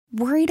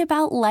Worried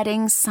about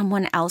letting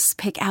someone else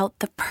pick out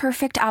the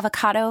perfect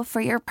avocado for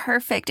your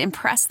perfect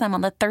impress them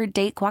on the third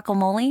date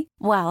guacamole?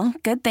 Well,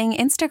 good thing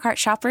Instacart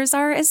shoppers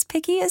are as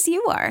picky as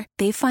you are.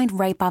 They find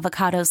ripe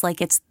avocados like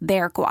it's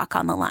their guac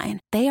on the line.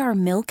 They are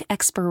milk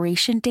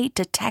expiration date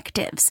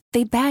detectives.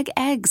 They bag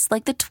eggs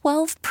like the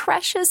 12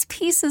 precious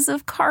pieces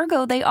of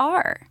cargo they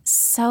are.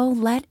 So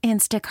let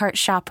Instacart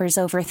shoppers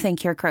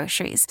overthink your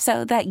groceries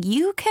so that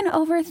you can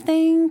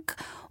overthink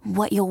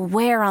what you'll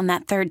wear on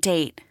that third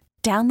date.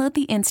 Download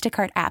the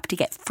Instacart app to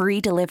get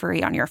free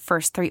delivery on your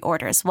first 3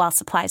 orders while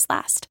supplies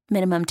last.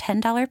 Minimum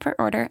 $10 per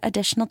order.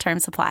 Additional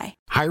terms apply.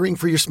 Hiring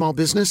for your small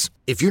business?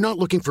 If you're not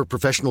looking for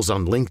professionals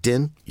on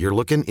LinkedIn, you're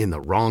looking in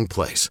the wrong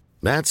place.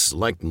 That's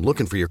like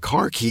looking for your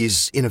car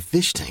keys in a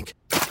fish tank.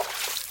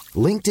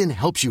 LinkedIn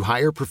helps you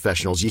hire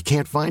professionals you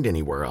can't find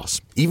anywhere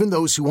else, even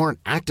those who aren't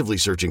actively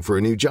searching for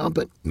a new job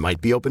but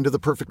might be open to the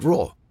perfect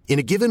role. In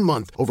a given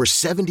month, over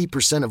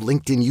 70% of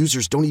LinkedIn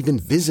users don't even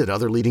visit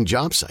other leading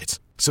job sites.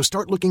 So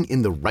start looking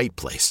in the right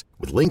place.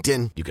 With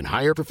LinkedIn, you can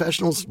hire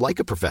professionals like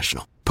a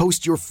professional.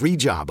 Post your free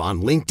job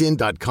on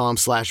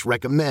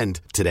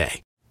linkedin.com/recommend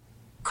today.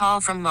 Call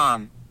from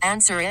mom.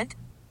 Answer it.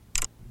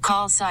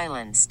 Call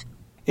silenced.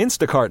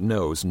 Instacart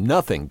knows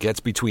nothing gets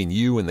between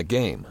you and the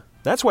game.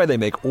 That's why they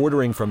make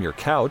ordering from your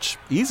couch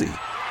easy.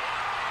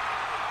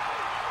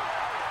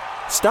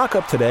 Stock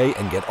up today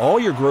and get all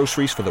your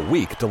groceries for the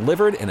week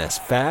delivered in as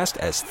fast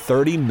as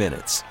 30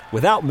 minutes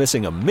without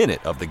missing a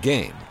minute of the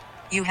game.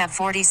 You have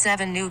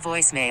 47 new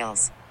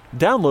voicemails.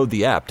 Download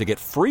the app to get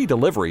free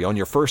delivery on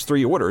your first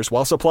 3 orders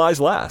while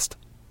supplies last.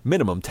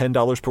 Minimum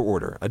 $10 per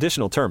order.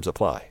 Additional terms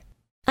apply.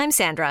 I'm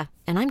Sandra,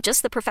 and I'm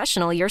just the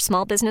professional your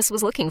small business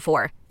was looking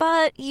for.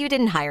 But you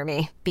didn't hire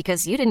me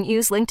because you didn't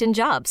use LinkedIn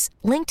Jobs.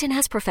 LinkedIn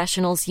has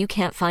professionals you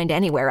can't find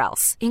anywhere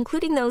else,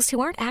 including those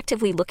who aren't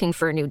actively looking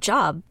for a new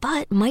job,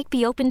 but might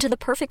be open to the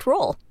perfect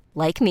role,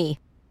 like me.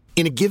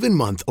 In a given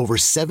month, over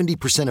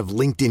 70% of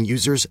LinkedIn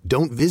users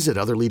don't visit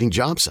other leading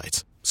job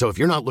sites. So if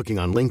you're not looking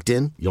on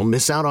LinkedIn, you'll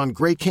miss out on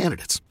great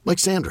candidates like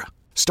Sandra.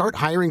 Start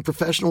hiring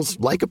professionals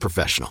like a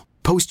professional.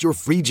 Post your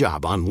free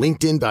job on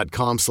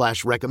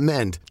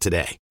linkedin.com/recommend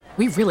today.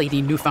 We really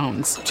need new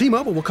phones.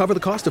 T-Mobile will cover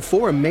the cost of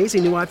 4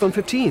 amazing new iPhone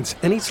 15s,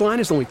 and each line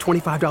is only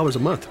 $25 a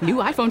month. New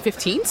iPhone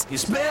 15s?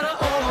 It's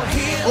better over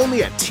here.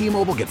 Only at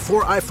T-Mobile, get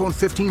 4 iPhone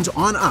 15s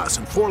on us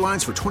and 4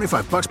 lines for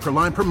 $25 per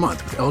line per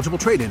month with eligible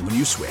trade-in when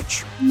you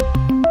switch.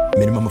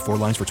 Minimum of 4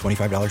 lines for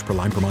 $25 per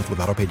line per month with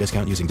autopay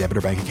discount using debit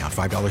or bank account.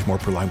 $5 more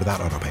per line without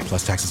autopay,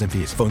 plus taxes and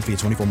fees. Phone fee at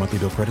 24 monthly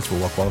bill credits for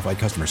well-qualified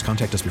customers.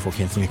 Contact us before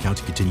canceling account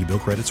to continue bill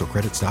credits or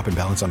credit stop and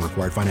balance on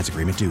required finance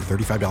agreement due.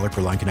 $35 per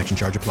line connection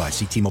charge applies.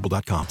 See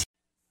T-Mobile.com.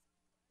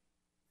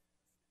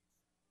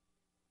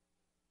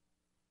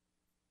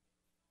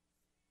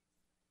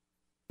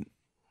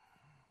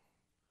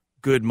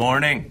 Good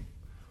morning.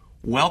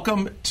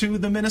 Welcome to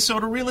the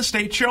Minnesota Real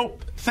Estate Show.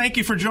 Thank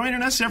you for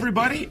joining us,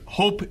 everybody.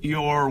 Hope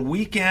your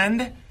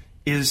weekend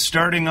is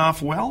starting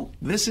off well.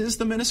 This is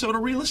the Minnesota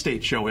Real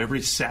Estate Show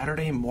every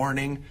Saturday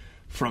morning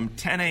from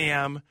 10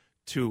 a.m.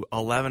 to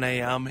 11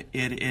 a.m.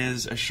 It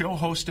is a show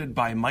hosted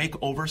by Mike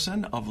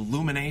Overson of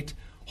Luminate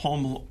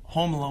Home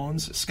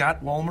Loans,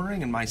 Scott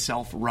Wolmering, and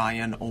myself,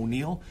 Ryan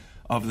O'Neill,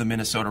 of the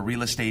Minnesota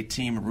Real Estate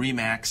Team,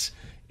 RE/MAX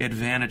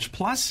Advantage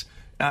Plus.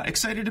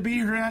 Excited to be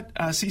here at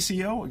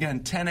CCO.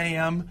 Again, 10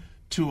 a.m.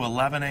 to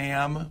 11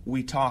 a.m.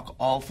 We talk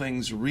all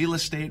things real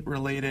estate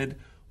related,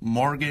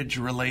 mortgage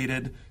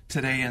related.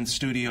 Today in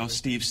studio,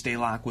 Steve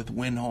Stalock with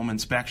Win Home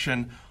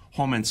Inspection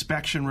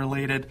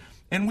related.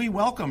 And we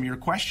welcome your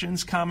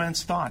questions,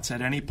 comments, thoughts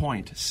at any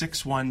point.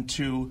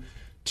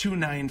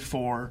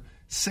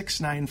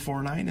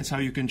 612-294-6949 is how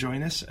you can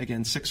join us.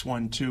 Again,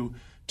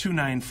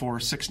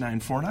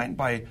 612-294-6949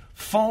 by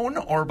phone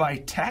or by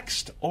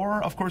text,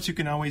 or of course you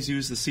can always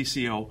use the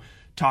CCO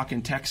talk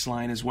and text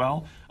line as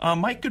well.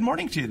 Mike, good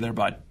morning to you there,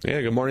 bud.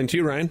 Yeah, good morning to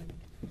you, Ryan.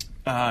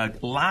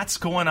 Lots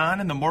going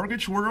on in the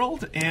mortgage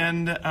world,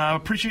 and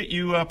appreciate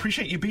you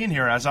being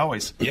here as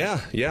always.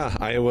 Yeah.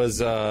 I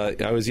was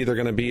either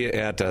going to be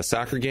at a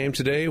soccer game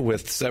today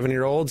with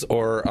 7-year-olds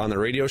or on the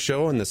radio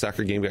show, and the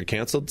soccer game got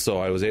canceled, so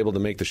I was able to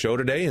make the show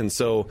today, and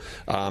so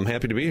I'm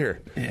happy to be here.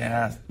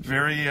 Yeah,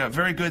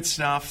 very good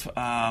stuff,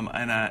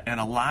 and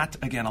a lot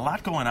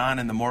going on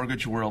in the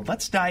mortgage world.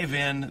 Let's dive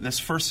in. This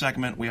first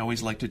segment, we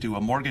always like to do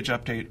a mortgage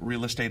update,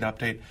 real estate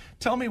update.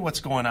 Tell me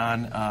what's going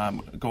on,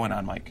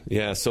 Mike.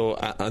 Yeah, so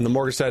on the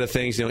mortgage side of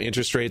things,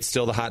 interest rates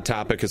still the hot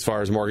topic as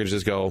far as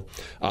mortgages go.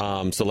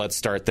 So let's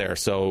start there.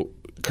 So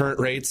current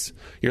rates,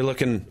 you're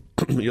looking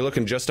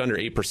just under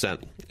 8%.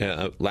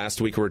 Last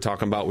week we were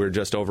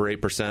just over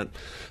 8%.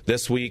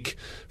 This week,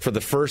 for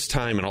the first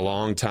time in a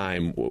long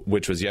time,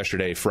 which was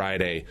yesterday,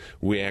 Friday,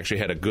 we actually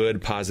had a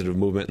good positive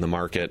movement in the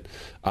market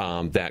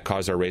that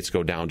caused our rates to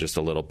go down just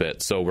a little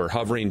bit. So we're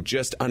hovering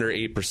just under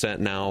 8%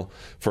 now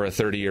for a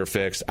 30-year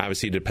fix,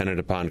 obviously dependent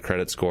upon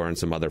credit score and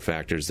some other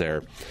factors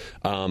there.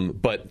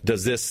 But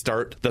does this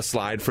start the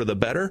slide for the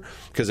better?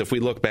 Because if we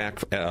look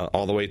back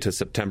all the way to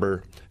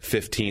September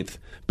 15th,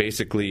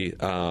 basically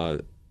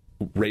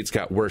rates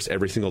got worse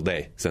every single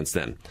day since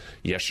then.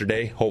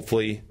 Yesterday,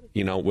 hopefully,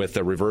 with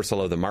the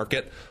reversal of the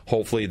market,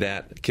 hopefully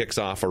that kicks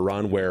off a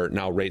run where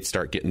now rates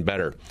start getting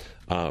better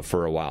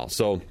for a while.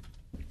 So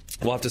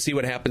we'll have to see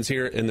what happens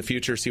here in the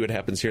future, see what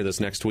happens here this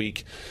next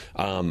week.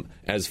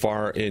 As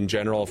far in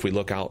general, if we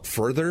look out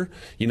further,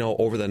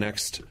 over the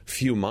next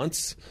few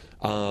months,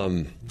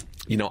 I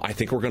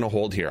think we're going to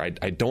hold here.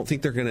 I don't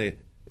think they're going to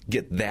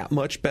get that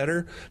much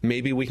better.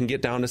 Maybe we can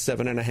get down to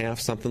 7.5,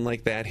 something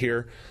like that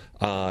here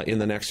in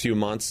the next few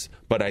months.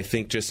 But I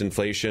think just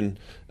inflation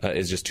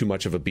is just too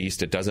much of a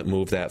beast. It doesn't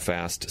move that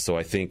fast. So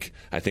I think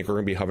we're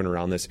going to be hovering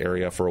around this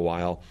area for a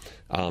while.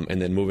 And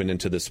then moving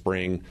into the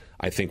spring,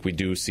 I think we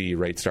do see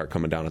rates start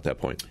coming down at that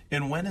point.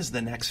 And when is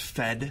the next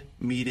Fed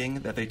meeting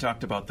that they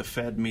talked about, the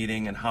Fed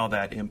meeting and how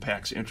that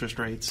impacts interest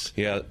rates?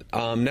 Yeah,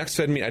 next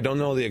Fed meeting, I don't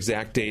know the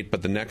exact date,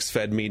 but the next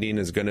Fed meeting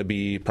is going to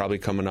be probably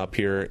coming up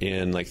here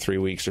in like 3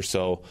 weeks or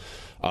so.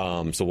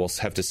 So we'll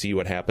have to see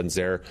what happens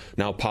there.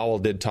 Now, Powell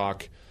did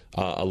talk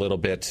a little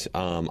bit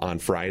on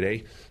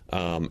Friday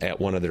at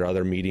one of their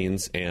other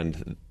meetings,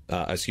 and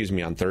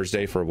on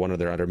Thursday for one of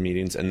their other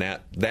meetings, and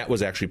that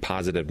was actually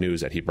positive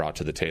news that he brought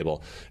to the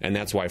table, and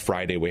that's why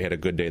Friday we had a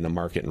good day in the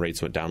market and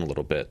rates went down a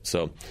little bit.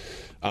 So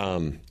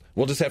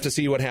we'll just have to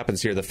see what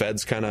happens here. The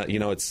Fed's kind of,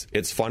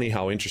 it's funny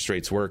how interest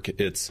rates work.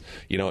 It's,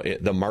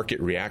 the market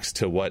reacts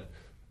to what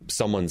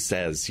someone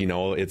says.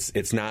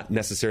 It's not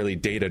necessarily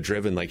data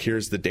driven, like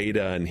here's the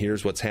data and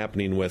here's what's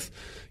happening with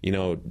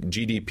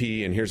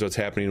GDP and here's what's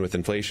happening with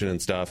inflation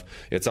and stuff.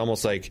 It's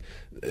almost like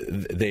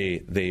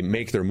they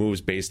make their moves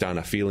based on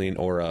a feeling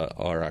or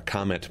a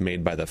comment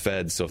made by the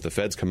Fed. So if the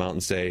Feds come out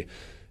and say,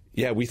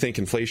 yeah, we think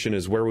inflation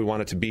is where we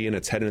want it to be and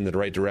it's headed in the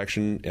right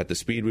direction at the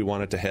speed we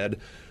want it to head,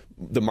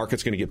 the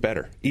market's going to get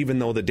better. Even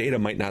though the data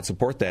might not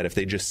support that, if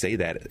they just say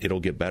that, it'll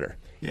get better.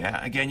 Yeah,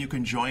 again, you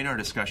can join our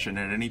discussion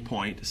at any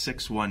point,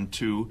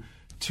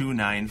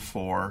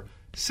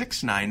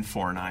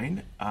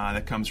 612-294-6949.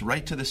 That comes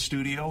right to the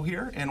studio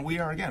here. And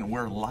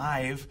we're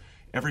live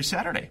every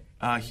Saturday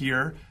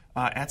here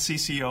at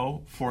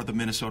CCO for the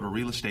Minnesota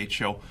Real Estate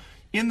Show.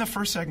 In the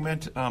first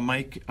segment,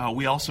 Mike,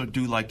 we also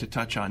do like to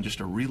touch on just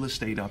a real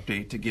estate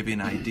update to give you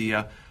an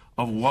idea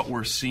of what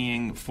we're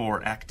seeing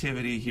for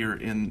activity here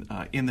in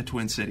the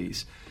Twin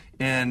Cities.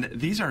 And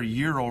these are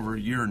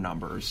year-over-year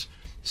numbers.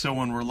 So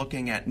when we're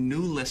looking at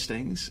new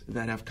listings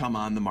that have come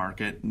on the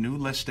market, new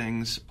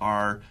listings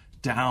are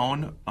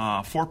down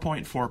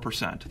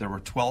 4.4%. There were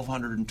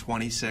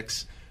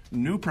 1,226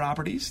 new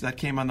properties that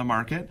came on the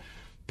market.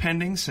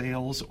 Pending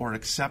sales or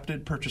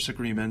accepted purchase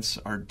agreements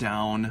are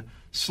down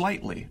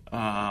slightly. They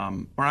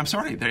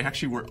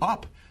actually were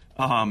up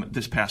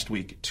this past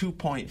week,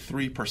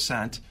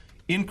 2.3%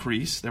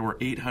 increase. There were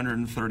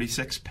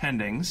 836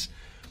 pendings.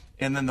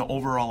 And then the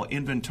overall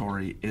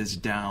inventory is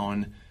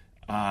down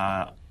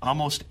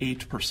almost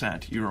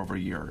 8% year over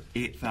year,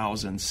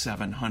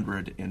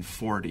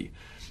 8,740.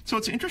 So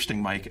it's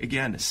interesting, Mike,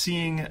 again,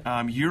 seeing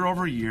year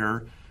over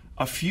year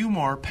a few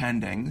more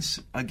pendings.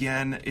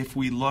 Again, if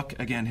we look,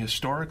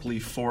 historically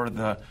for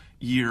the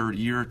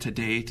year to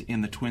date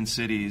in the Twin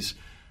Cities,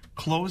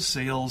 closed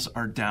sales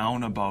are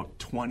down about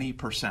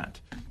 20%.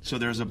 So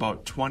there's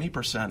about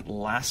 20%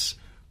 less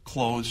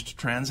closed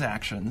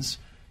transactions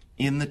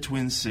in the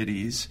Twin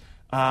Cities.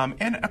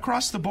 And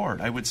across the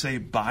board, I would say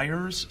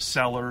buyers,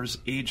 sellers,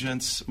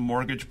 agents,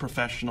 mortgage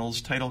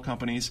professionals, title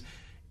companies,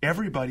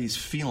 everybody's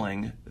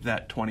feeling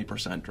that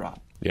 20%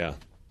 drop. Yeah,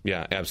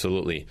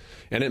 absolutely.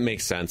 And it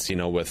makes sense,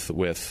 with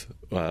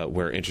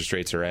where interest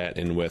rates are at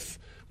and with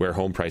where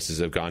home prices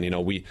have gone.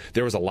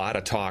 There was a lot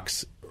of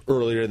talks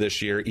earlier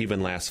this year,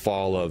 even last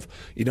fall, of,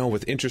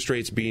 with interest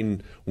rates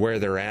being where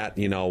they're at,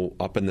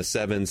 up in the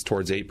 7s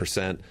towards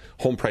 8%,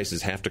 home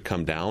prices have to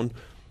come down.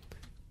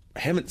 I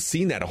haven't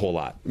seen that a whole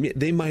lot.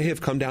 They might have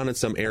come down in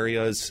some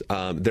areas.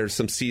 There's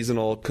some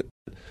seasonal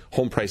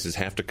home prices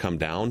have to come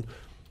down.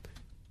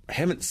 I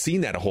haven't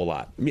seen that a whole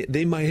lot.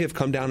 They might have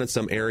come down in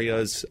some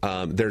areas.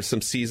 There's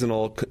some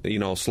seasonal,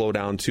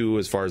 slowdown too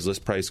as far as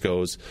list price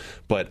goes.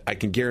 But I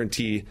can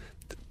guarantee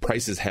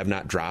prices have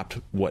not dropped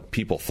what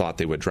people thought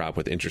they would drop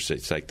with interest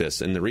rates like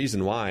this. And the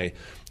reason why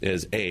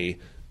is A,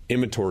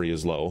 inventory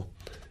is low,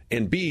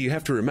 and B, you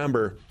have to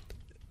remember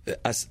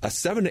a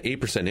 7 to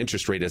 8%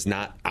 interest rate is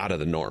not out of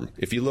the norm.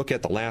 If you look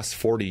at the last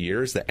 40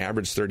 years, the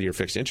average 30-year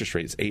fixed interest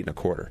rate is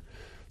 8.25%.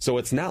 So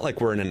it's not like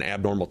we're in an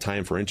abnormal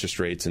time for interest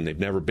rates and they've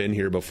never been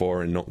here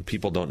before and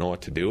people don't know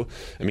what to do.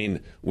 I mean,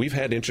 we've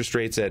had interest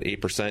rates at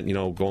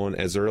 8%, going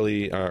as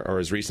early or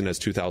as recent as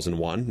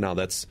 2001. Now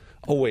that's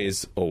a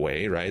ways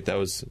away, right? That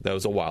was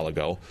a while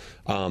ago.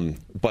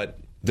 But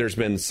there's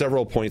been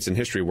several points in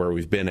history where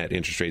we've been at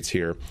interest rates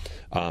here.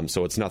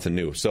 So it's nothing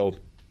new. So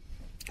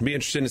it'll be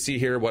interesting to see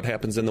here what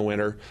happens in the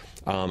winter.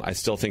 I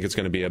still think it's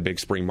going to be a big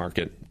spring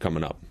market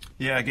coming up.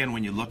 Yeah, again,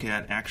 when you look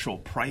at actual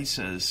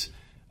prices,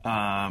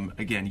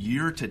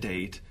 year to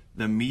date,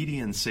 the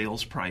median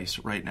sales price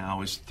right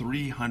now is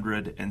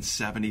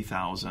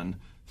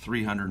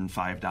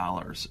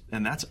 $370,305,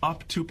 and that's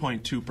up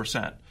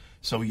 2.2%.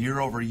 So year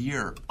over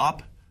year,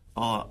 up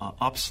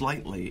up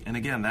slightly. And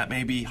again, that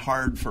may be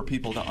hard for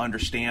people to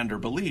understand or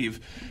believe.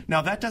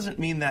 Now, that doesn't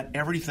mean that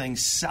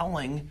everything's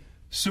selling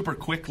super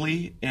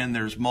quickly and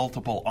there's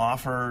multiple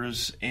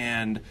offers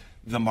and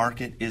the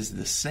market is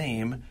the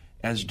same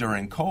as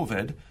during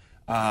COVID.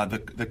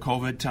 The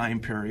COVID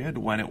time period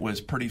when it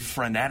was pretty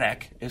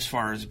frenetic as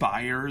far as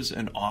buyers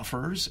and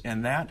offers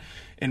and that.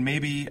 And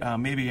maybe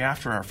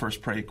after our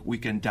first break, we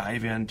can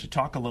dive in to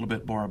talk a little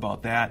bit more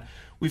about that.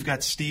 We've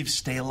got Steve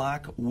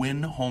Stalock,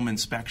 Win Home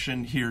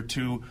Inspection, here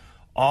to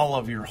all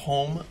of your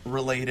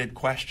home-related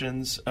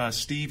questions.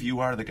 Steve, you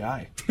are the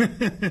guy.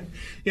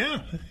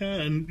 Yeah,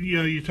 and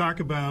you talk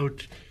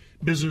about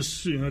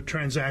business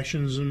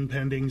transactions and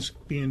pendings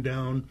being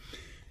down.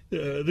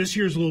 This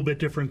year's a little bit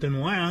different than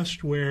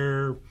last,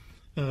 where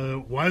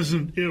it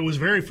was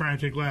very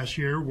frantic last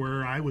year,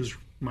 where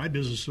my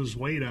business was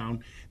way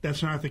down.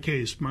 That's not the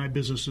case. My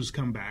business has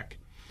come back.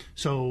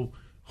 So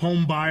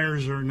home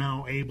buyers are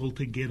now able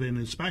to get an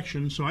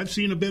inspection. So I've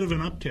seen a bit of an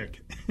uptick.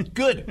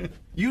 Good.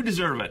 You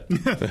deserve it.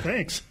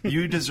 Thanks.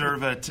 You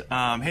deserve it.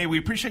 Hey, we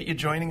appreciate you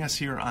joining us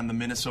here on the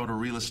Minnesota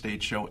Real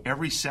Estate Show.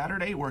 Every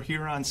Saturday, we're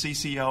here on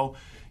CCO.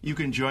 You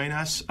can join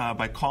us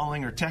by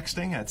calling or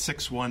texting at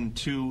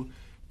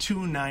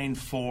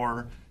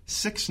 612-294-6949,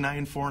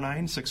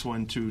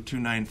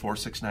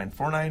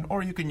 612-294-6949,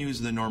 or you can use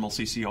the normal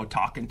CCO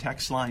talk and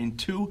text line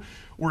too.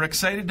 We're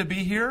excited to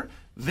be here.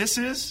 This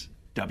is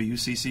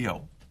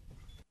WCCO.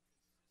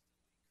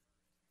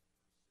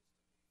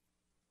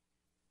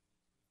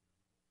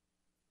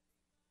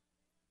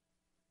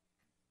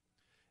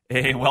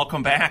 Hey,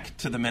 welcome back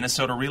to the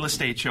Minnesota Real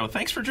Estate Show.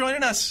 Thanks for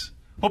joining us.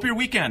 Hope your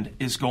weekend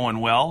is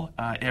going well,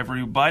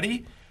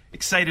 everybody.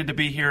 Excited to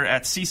be here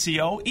at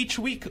CCO. Each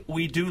week,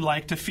 we do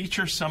like to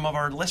feature some of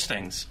our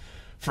listings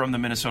from the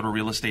Minnesota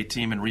Real Estate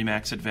team and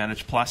RE/MAX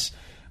Advantage Plus.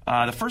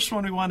 The first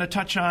one we want to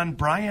touch on,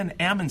 Brian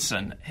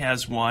Amundson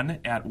has one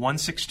at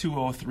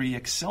 16203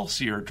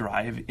 Excelsior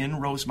Drive in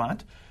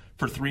Rosemont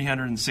for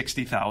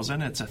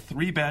 $360,000. It's a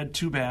 3-bed,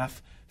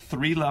 2-bath,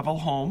 3-level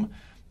home.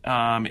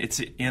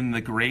 It's in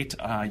the great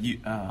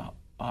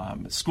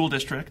school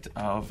district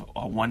of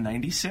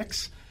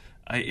 196.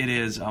 It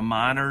is a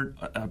modern,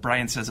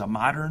 Brian says, a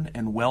modern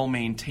and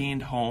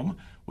well-maintained home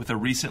with a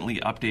recently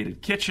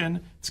updated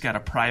kitchen. It's got a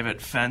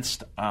private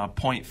fenced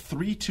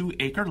 0.32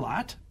 acre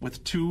lot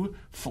with 2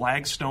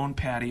 flagstone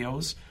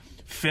patios,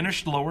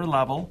 finished lower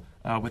level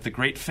with a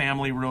great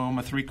family room,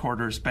 a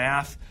 3/4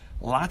 bath.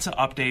 Lots of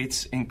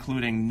updates,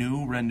 including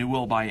new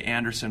renewal by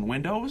Andersen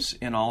windows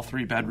in all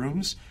 3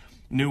 bedrooms,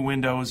 new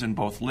windows in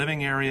both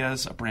living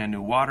areas, a brand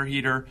new water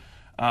heater.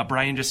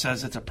 Brian just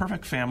says it's a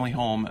perfect family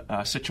home,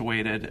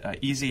 situated,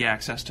 easy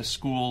access to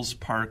schools,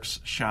 parks,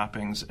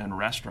 shoppings, and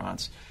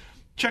restaurants.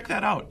 Check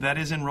that out. That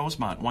is in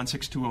Rosemont,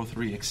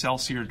 16203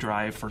 Excelsior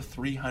Drive for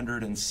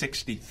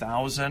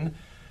 $360,000.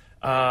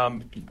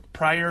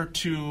 Prior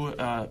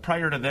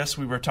to this,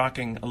 we were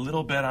talking a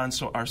little bit on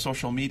our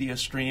social media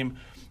stream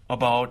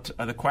about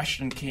the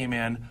question came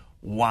in: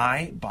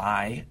 why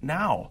buy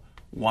now?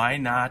 Why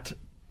not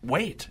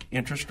wait?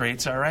 Interest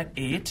rates are at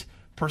 8%.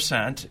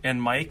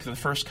 And Mike, the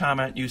first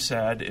comment you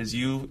said is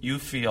you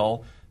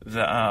feel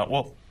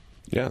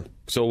yeah.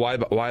 So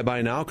why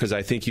buy now? Because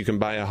I think you can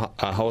buy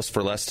a house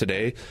for less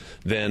today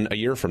than a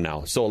year from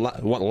now. So a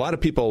lot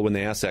of people, when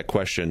they ask that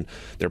question,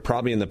 they're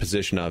probably in the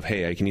position of,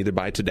 hey, I can either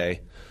buy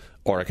today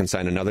or I can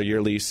sign another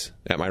year lease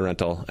at my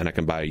rental and I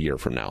can buy a year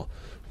from now.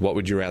 What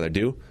would you rather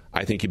do?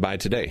 I think you buy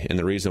today. And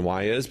the reason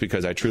why is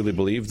because I truly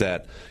believe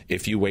that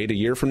if you wait a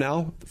year from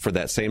now for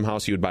that same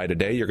house you would buy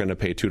today, you're going to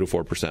pay 2 to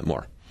 4%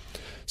 more.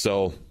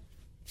 So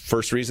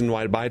first reason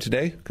why to buy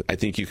today, I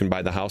think you can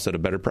buy the house at a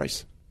better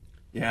price.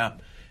 Yeah.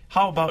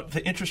 How about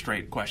the interest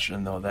rate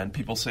question, though, then?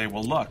 People say,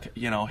 well, look,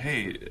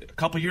 hey, a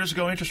couple years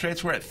ago, interest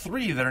rates were at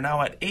 3. They're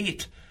now at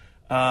 8.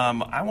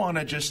 I want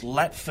to just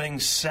let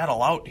things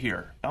settle out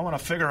here. I want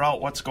to figure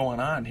out what's going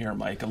on here,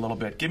 Mike, a little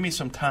bit. Give me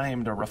some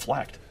time to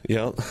reflect.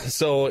 Yeah.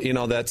 So,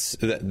 that's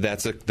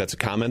a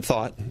common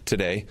thought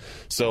today.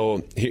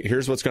 So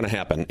here's what's going to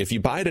happen. If you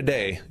buy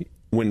today,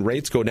 when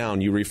rates go down,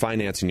 you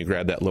refinance and you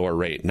grab that lower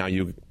rate. Now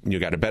you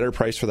got a better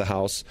price for the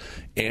house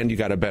and you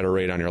got a better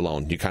rate on your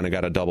loan. You kind of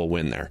got a double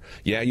win there.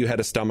 Yeah, you had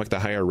to stomach the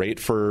higher rate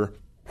for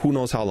who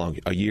knows how long,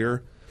 a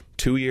year,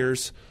 2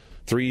 years,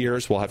 3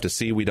 years. We'll have to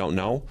see. We don't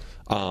know.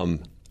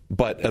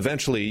 But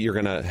eventually you're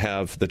going to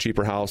have the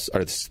cheaper house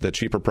or the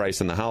cheaper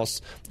price in the house,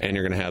 and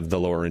you're going to have the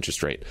lower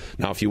interest rate.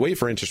 Now, if you wait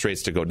for interest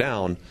rates to go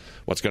down,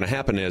 what's going to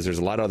happen is there's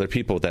a lot of other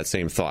people with that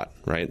same thought,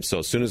 right? So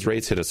as soon as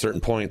rates hit a certain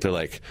point, they're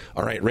like,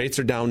 all right, rates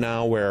are down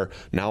now where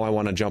now I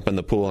want to jump in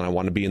the pool and I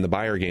want to be in the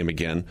buyer game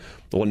again.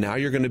 Well, now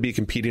you're going to be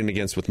competing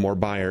with more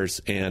buyers,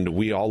 and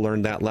we all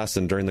learned that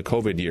lesson during the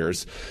COVID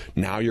years.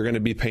 Now you're going to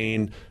be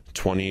paying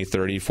 20,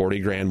 30, 40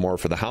 grand more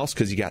for the house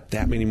because you got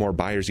that many more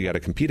buyers you got to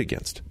compete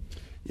against.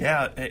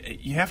 Yeah,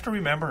 you have to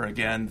remember,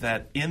 again,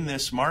 that in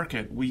this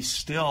market, we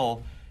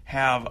still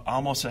have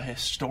almost a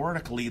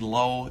historically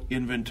low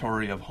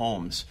inventory of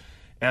homes.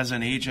 As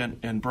an agent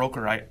and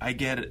broker, I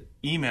get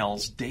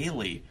emails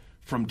daily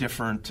from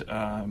different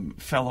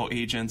fellow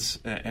agents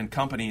and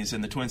companies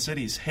in the Twin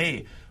Cities,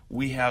 hey,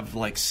 we have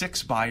like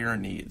 6 buyer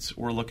needs.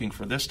 We're looking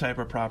for this type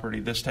of property,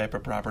 this type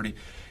of property.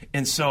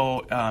 And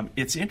so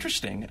it's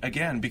interesting,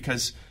 again,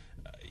 because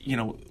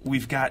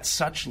we've got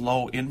such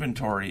low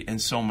inventory in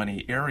so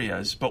many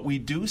areas, but we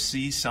do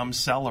see some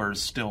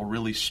sellers still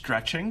really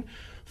stretching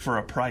for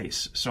a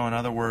price. So in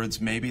other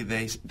words, maybe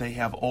they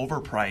have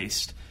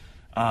overpriced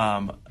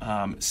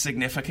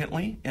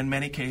significantly in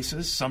many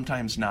cases,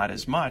 sometimes not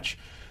as much.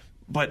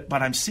 But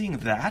I'm seeing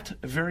that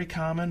very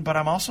common, but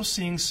I'm also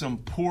seeing some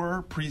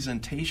poor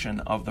presentation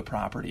of the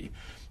property.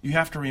 You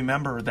have to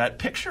remember that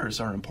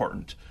pictures are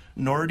important.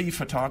 Nordy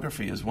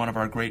Photography is one of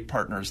our great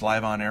partners,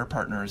 live on air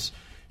partners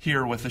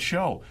here with the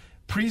show.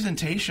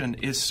 Presentation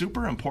is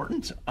super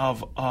important.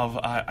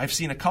 I've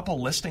seen a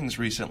couple listings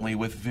recently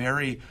with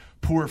very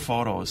poor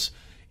photos,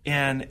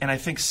 and I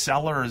think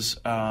sellers,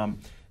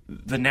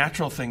 the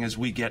natural thing is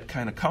we get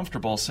kind of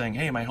comfortable saying,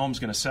 hey, my home's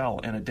going to sell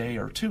in a day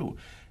or two.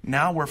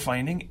 Now we're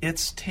finding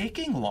it's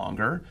taking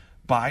longer.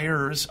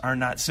 Buyers are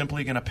not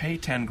simply going to pay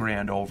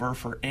 $10,000 over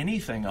for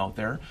anything out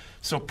there.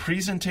 So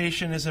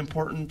presentation is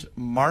important.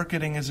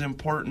 Marketing is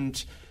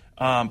important.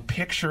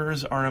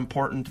 Pictures are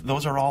important.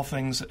 Those are all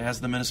things,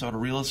 as the Minnesota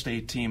real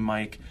estate team,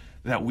 Mike,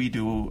 that we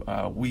do.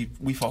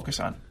 We focus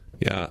on.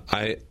 Yeah,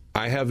 I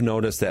have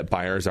noticed that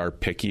buyers are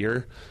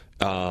pickier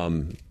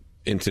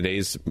in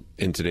today's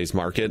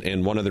market,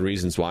 and one of the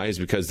reasons why is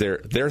because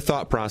their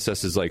thought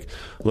process is like,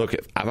 look,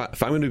 if I'm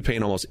going to be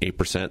paying almost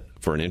 8%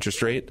 for an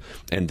interest rate,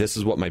 and this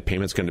is what my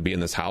payment's going to be in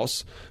this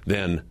house,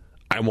 then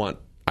I want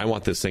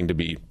this thing to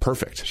be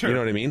perfect. Sure. You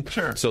know what I mean?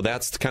 Sure. So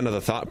that's kind of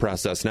the thought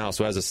process now.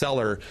 So as a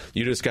seller,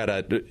 you just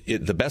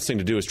the best thing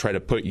to do is try to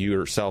put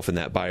yourself in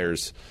that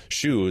buyer's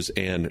shoes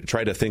and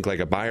try to think like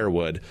a buyer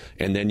would,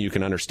 and then you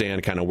can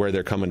understand kind of where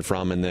they're coming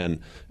from, and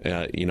then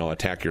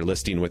attack your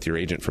listing with your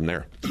agent from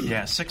there.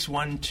 Yeah,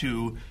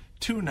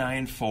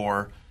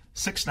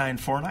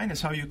 612-294-6949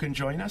 is how you can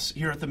join us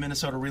here at the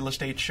Minnesota Real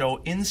Estate Show.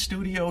 In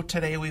studio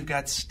today, we've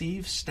got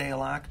Steve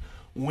Stalock,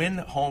 Win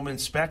Home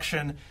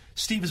Inspection.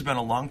 Steve has been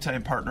a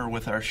longtime partner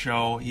with our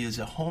show. He is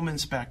a home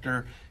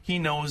inspector. He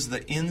knows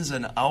the ins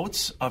and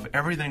outs of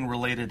everything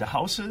related to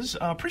houses.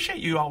 Appreciate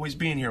you always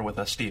being here with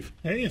us, Steve.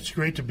 Hey, it's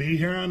great to be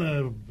here on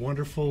a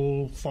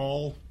wonderful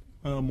fall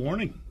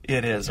morning.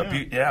 It is.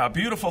 A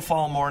beautiful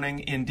fall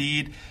morning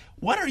indeed.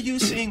 What are you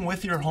seeing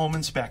with your home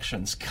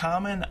inspections?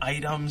 Common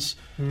items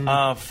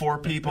for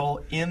people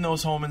in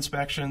those home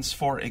inspections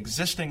for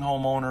existing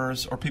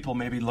homeowners or people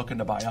maybe looking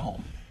to buy a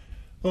home?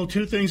 Well,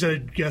 2 things I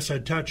guess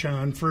I'd touch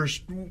on.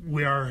 First,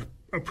 we are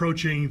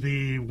approaching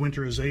the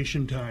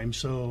winterization time,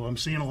 so I'm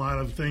seeing a lot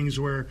of things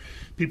where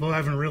people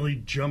haven't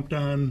really jumped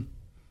on,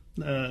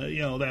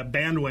 that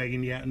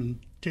bandwagon yet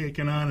and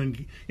taken on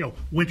and,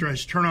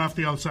 winterize, turn off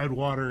the outside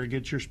water,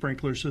 get your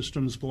sprinkler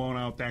systems blown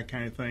out, that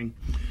kind of thing.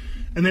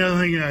 And the other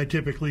thing I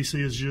typically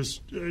see is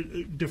just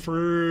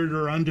deferred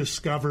or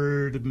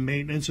undiscovered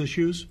maintenance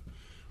issues,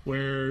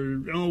 where,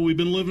 we've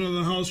been living in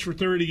the house for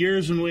 30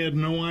 years and we had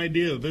no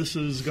idea this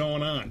is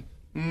going on.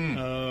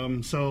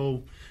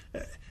 So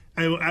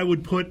I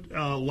would put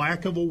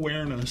lack of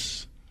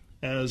awareness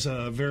as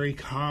a very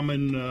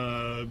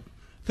common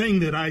thing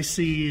that I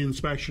see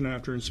inspection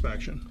after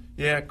inspection.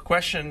 Yeah,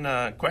 question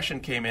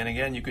came in.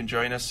 Again, you can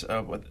join us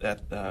by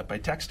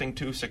texting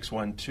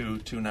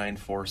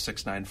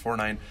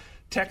 612-294-6949.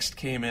 Text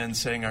came in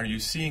saying, are you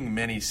seeing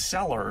many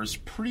sellers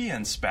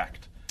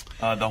pre-inspect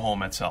the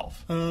home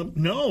itself?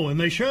 No, and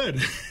they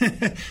should.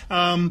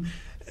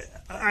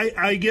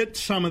 I get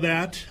some of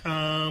that,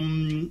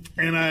 and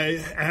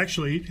I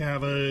actually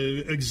have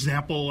an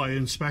example. I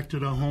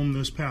inspected a home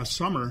this past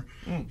summer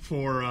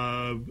for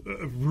a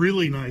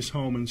really nice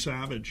home in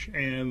Savage,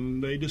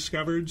 and they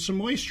discovered some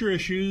moisture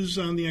issues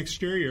on the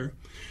exterior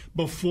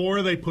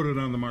before they put it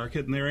on the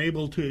market, and they're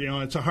able to,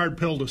 it's a hard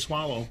pill to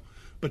swallow,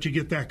 but you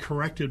get that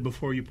corrected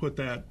before you put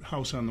that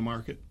house on the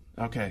market.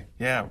 Okay,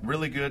 yeah,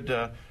 really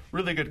good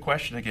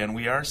question again.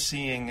 We are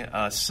seeing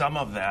some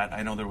of that.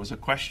 I know there was a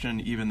question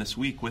even this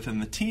week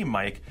within the team,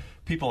 Mike.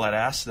 People had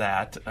asked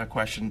that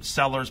question.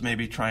 Sellers may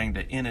be trying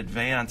to, in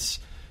advance,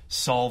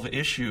 solve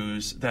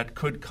issues that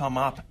could come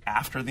up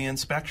after the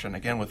inspection.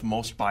 Again, with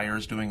most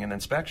buyers doing an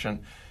inspection,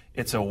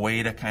 it's a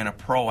way to kind of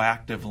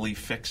proactively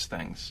fix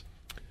things.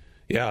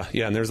 Yeah,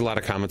 and there's a lot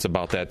of comments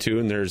about that too.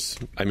 And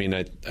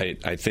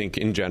I think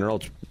in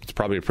general, it's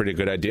probably a pretty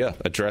good idea.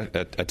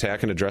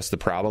 Attack and address the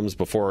problems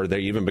before they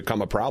even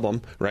become a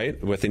problem,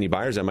 right? With any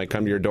buyers that might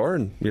come to your door,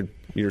 and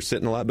you're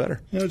sitting a lot better.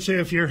 I would say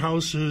if your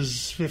house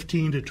is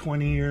 15 to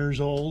 20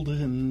 years old,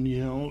 and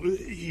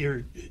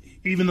you're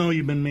even though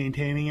you've been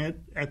maintaining it,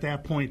 at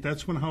that point,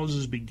 that's when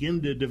houses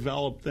begin to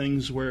develop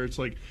things where it's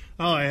like,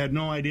 oh, I had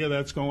no idea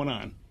that's going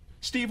on.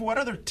 Steve, what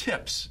other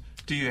tips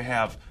do you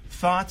have?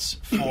 Thoughts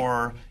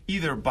for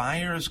either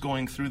buyers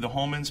going through the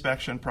home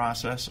inspection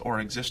process or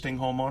existing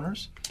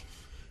homeowners?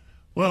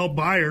 Well,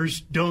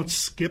 buyers don't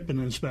skip an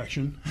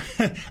inspection.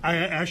 I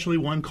actually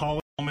one call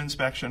home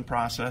inspection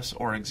process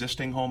or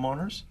existing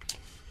homeowners.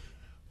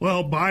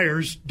 Well,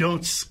 buyers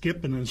don't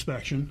skip an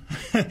inspection.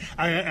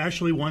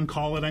 One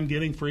call that I'm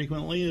getting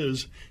frequently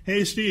is,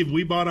 hey, Steve,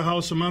 we bought a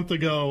house a month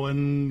ago,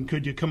 and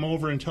could you come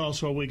over and tell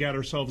us what we got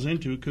ourselves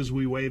into because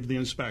we waived the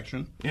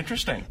inspection?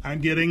 Interesting.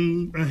 I'm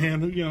getting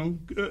a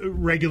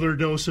regular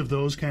dose of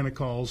those kind of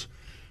calls.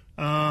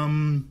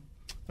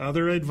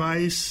 Other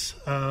advice...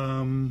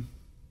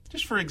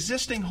 just for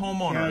existing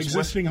homeowners. Yeah,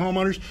 existing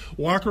homeowners,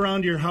 walk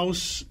around your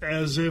house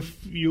as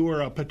if you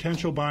were a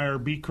potential buyer.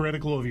 Be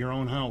critical of your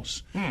own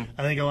house. I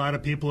think a lot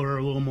of people are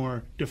a little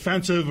more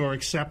defensive or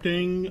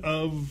accepting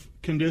of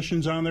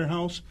conditions on their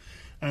house.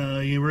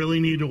 You really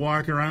need to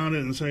walk around it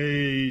and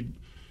say,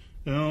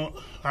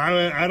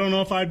 I don't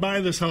know if I'd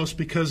buy this house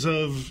because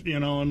of,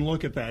 and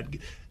look at that.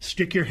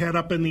 Stick your head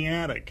up in the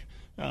attic.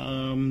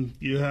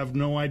 You have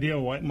no idea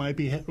what might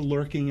be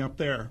lurking up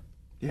there.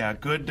 Yeah,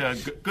 good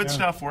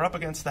stuff. We're up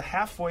against the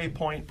halfway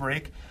point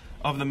break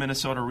of the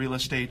Minnesota Real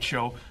Estate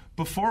Show.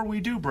 Before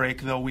we do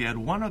break, though, we had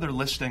one other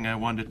listing I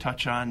wanted to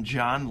touch on.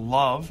 John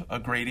Love, a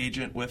great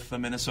agent with the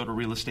Minnesota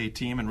Real Estate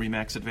Team and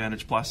RE/MAX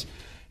Advantage Plus,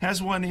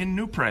 has one in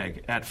New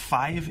Prague at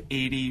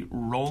 580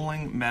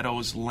 Rolling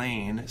Meadows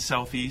Lane,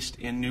 southeast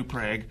in New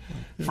Prague,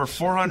 for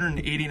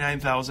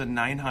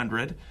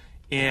 $489,900.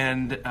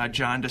 And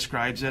John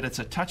describes it. It's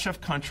a touch of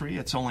country.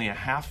 It's only a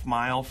half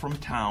mile from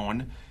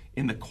town,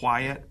 in the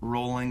quiet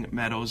Rolling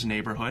Meadows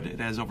neighborhood. It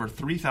has over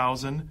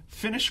 3,000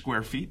 finished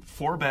square feet,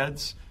 4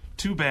 beds,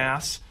 2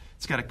 baths.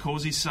 It's got a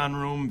cozy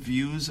sunroom,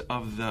 views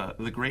of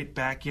the great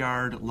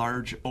backyard,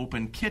 large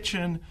open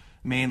kitchen,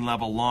 main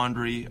level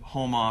laundry,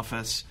 home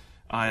office.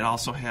 It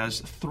also has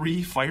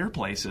 3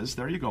 fireplaces.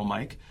 There you go,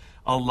 Mike.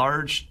 A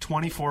large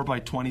 24 by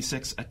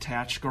 26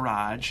 attached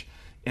garage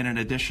and an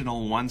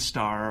additional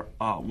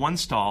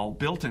one-stall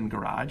built-in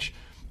garage.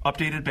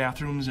 Updated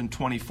bathrooms in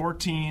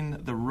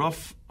 2014. The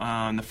roof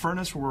and the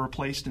furnace were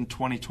replaced in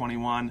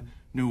 2021.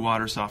 New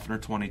water softener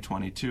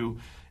 2022.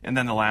 And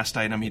then the last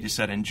item, he just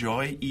said,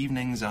 enjoy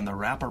evenings on the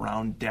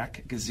wraparound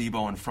deck,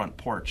 gazebo, and front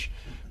porch.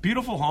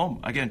 Beautiful home.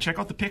 Again, check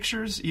out the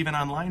pictures, even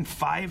online.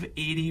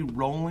 580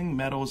 Rolling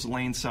Meadows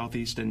Lane,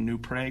 southeast in New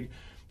Prague,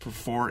 for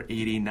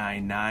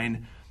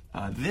 $489,900.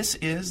 This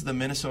is the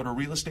Minnesota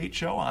Real Estate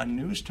Show on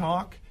News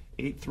Talk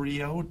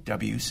 830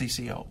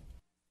 WCCO.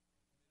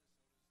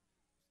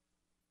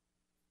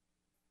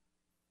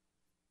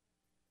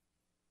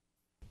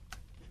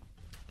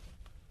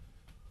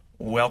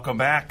 Welcome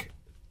back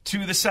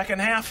to the second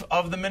half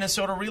of the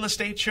Minnesota Real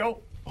Estate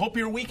Show. Hope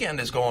your weekend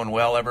is going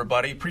well,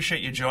 everybody.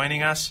 Appreciate you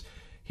joining us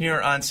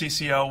here on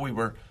CCO. We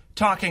were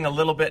talking a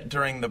little bit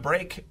during the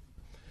break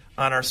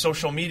on our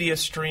social media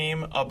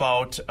stream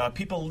about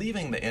people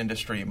leaving the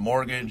industry,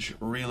 mortgage,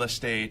 real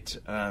estate,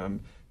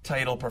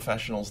 title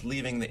professionals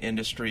leaving the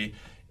industry.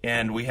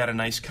 And we had a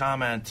nice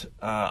comment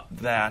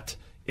that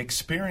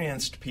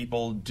experienced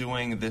people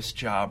doing this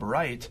job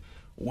right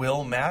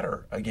will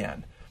matter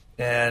again.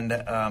 And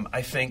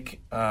I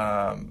think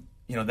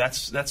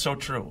that's so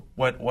true.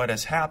 What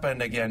has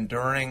happened again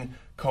during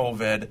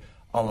COVID,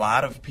 a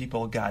lot of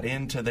people got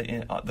into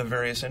the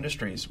various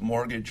industries,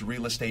 mortgage,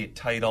 real estate,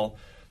 title,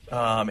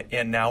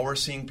 and now we're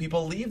seeing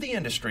people leave the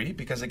industry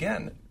because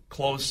again,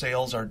 closed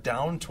sales are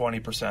down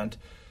 20%.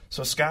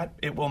 So Scott,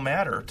 it will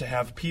matter to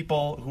have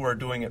people who are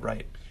doing it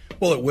right.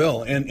 Well, it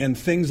will, and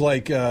things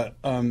like,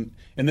 and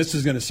this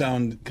is going to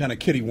sound kind of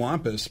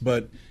kittywampus,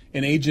 but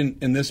an agent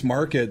in this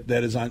market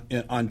that is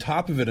on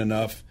top of it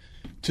enough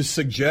to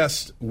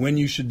suggest when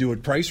you should do a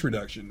price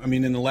reduction. I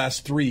mean, in the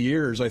last 3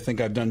 years, I think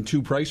I've done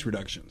 2 price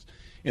reductions.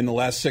 In the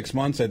last 6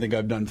 months, I think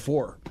I've done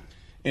 4.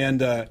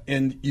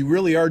 And you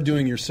really are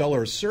doing your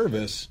seller a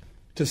service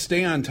to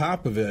stay on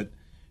top of it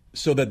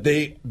so that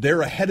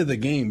they're ahead of the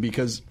game,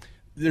 because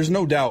there's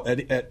no doubt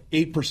at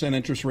 8%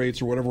 interest rates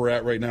or whatever we're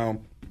at right now,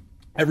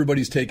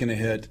 everybody's taking a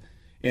hit.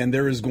 And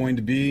there is going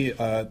to be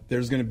a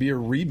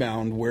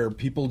rebound where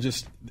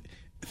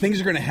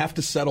things are going to have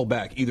to settle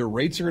back. Either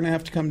rates are going to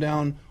have to come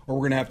down, or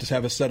we're going to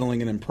have a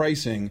settling in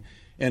pricing.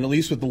 And at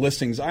least with the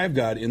listings I've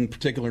got in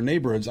particular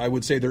neighborhoods, I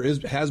would say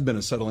has been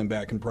a settling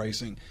back in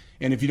pricing.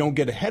 And if you don't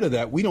get ahead of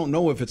that, we don't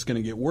know if it's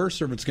going to get worse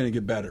or if it's going to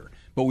get better.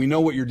 But we know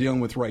what you're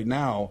dealing with right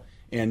now,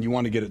 and you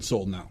want to get it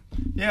sold now.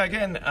 Yeah,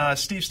 again,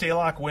 Steve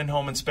Stalock, Win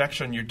Home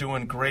Inspection, you're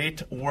doing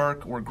great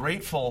work. We're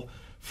grateful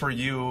for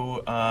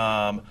you.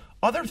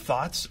 Other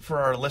thoughts for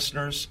our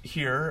listeners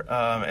here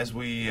as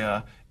we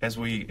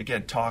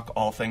again talk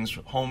all things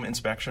home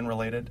inspection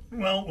related?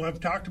 Well,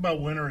 I've talked about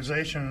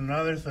winterization.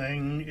 Another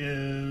thing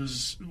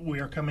is we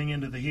are coming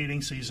into the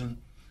heating season,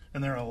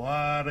 and there are a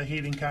lot of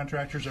heating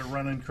contractors that are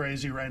running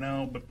crazy right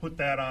now. But put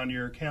that on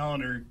your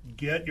calendar.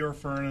 Get your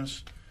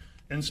furnace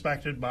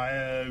inspected by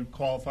a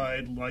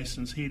qualified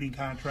licensed heating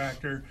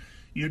contractor.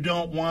 You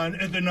don't want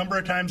the number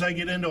of times I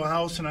get into a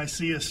house and I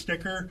see a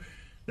sticker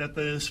that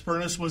this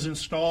furnace was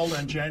installed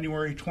on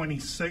January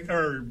 26th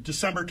or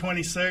December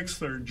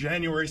 26th or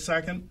January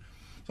 2nd.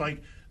 It's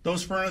like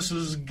those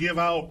furnaces give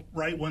out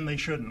right when they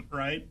shouldn't,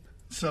 right?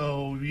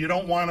 So you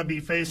don't want to be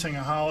facing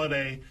a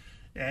holiday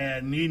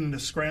and needing to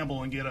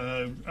scramble and get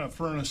a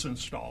furnace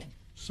installed.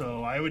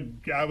 So I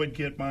would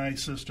get my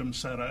system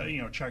set,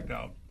 checked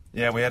out.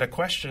 Yeah, we had a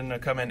question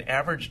come in.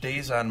 Average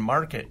days on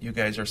market you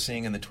guys are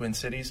seeing in the Twin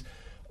Cities.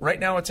 Right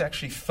now it's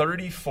actually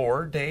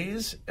 34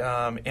 days.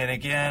 And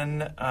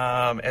again,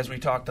 as we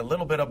talked a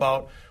little bit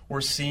about,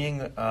 we're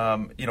seeing,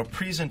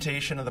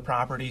 presentation of the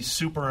property,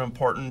 super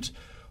important.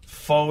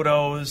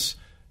 Photos,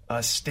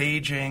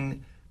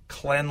 staging,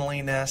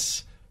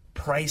 cleanliness,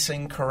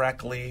 pricing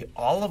correctly.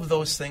 All of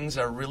those things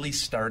are really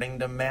starting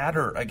to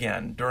matter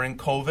again. During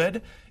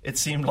COVID, it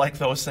seemed like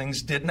those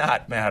things did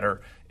not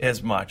matter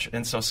as much.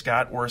 And so,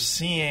 Scott, we're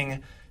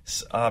seeing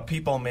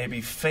people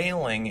maybe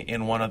failing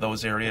in one of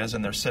those areas,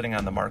 and they're sitting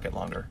on the market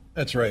longer.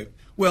 That's right.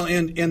 Well,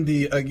 and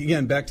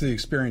again, back to the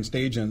experienced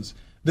agents,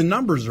 the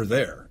numbers are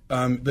there.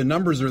 The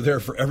numbers are there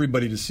for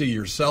everybody to see,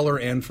 your seller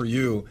and for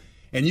you.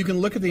 And you can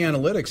look at the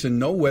analytics and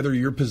know whether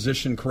you're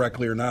positioned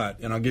correctly or not.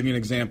 And I'll give you an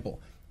example.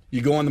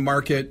 You go on the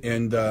market,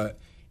 and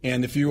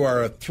if you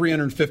are a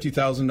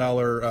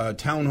 $350,000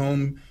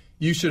 townhome,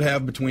 you should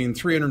have between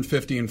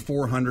 350 and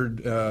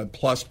 400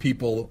 plus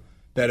people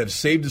that have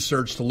saved a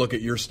search to look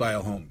at your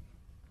style home.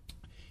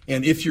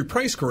 And if you're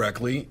priced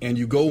correctly and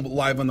you go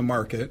live on the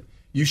market,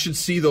 you should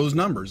see those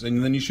numbers.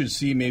 And then you should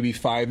see maybe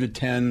 5 to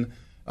 10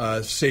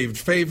 saved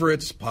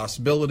favorites,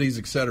 possibilities,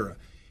 etc.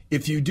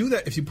 If you do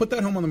that, if you put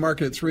that home on the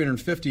market at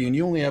 350 and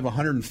you only have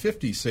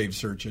 150 saved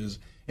searches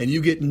and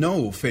you get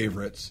no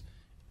favorites,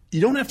 you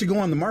don't have to go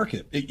on the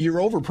market. You're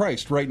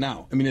overpriced right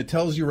now. I mean, it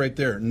tells you right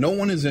there. No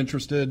one is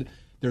interested.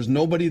 There's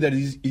nobody that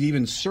is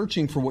even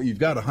searching for what you've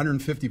got.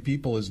 150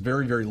 people is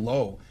very, very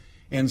low.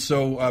 And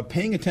so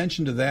paying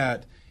attention to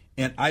that,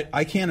 and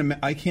I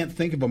can't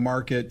think of a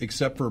market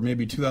except for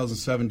maybe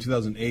 2007,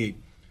 2008,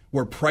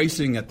 where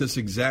pricing at this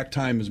exact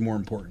time is more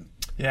important.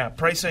 Yeah,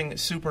 pricing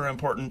super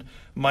important.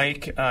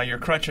 Mike, you're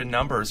crunching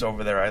numbers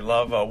over there. I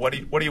love. What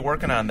are you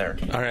working on there?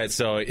 All right,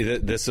 so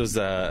this was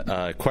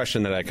a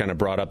question that I kind of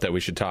brought up that we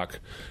should talk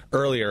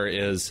earlier.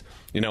 Is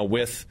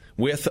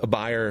with a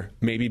buyer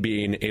maybe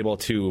being able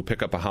to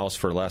pick up a house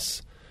for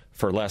less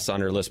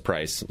under list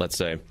price, let's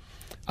say.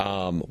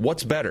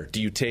 What's better?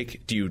 Do you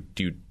take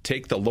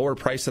the lower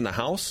price in the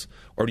house,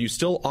 or do you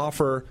still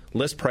offer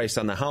list price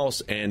on the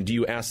house, and do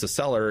you ask the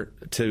seller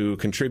to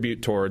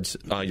contribute towards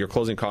your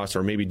closing costs,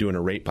 or maybe doing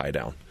a rate buy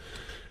down?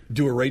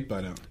 Do a rate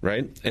buy down.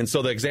 Right? And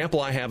so the example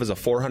I have is a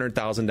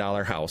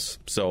 $400,000 house.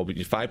 So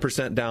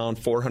 5% down,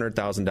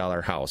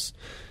 $400,000 house.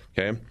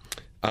 Okay?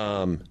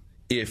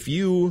 If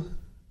you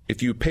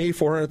pay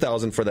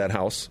 $400,000 for that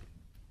house,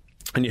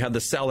 and you have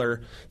the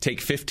seller take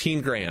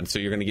 $15,000, so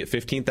you're going to get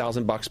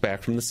 $15,000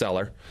 back from the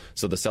seller.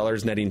 So the seller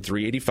is netting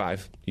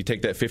 $385,000. You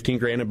take that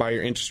 $15,000 and buy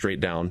your interest rate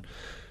down.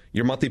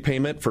 Your monthly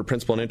payment for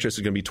principal and interest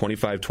is going to be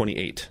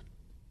 $2,528.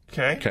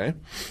 Okay.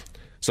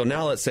 So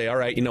now let's say, all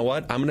right, you know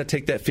what? I'm going to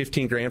take that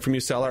 $15,000 from you,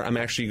 seller. I'm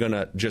actually going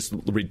to just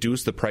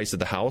reduce the price of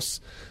the house.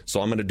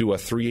 So I'm going to do a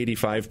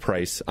 $385,000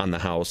 price on the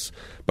house,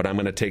 but I'm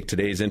going to take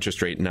today's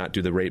interest rate and not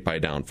do the rate buy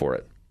down for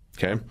it.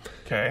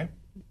 Okay.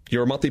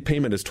 Your monthly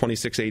payment is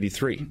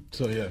 $2,683.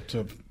 So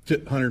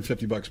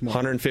 $150 more.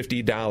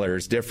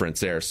 $150 difference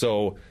there.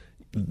 So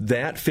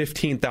that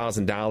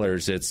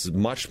 $15,000, it's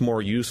much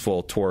more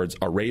useful towards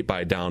a rate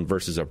buy down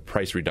versus a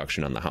price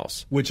reduction on the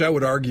house. Which I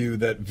would argue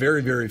that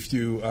very, very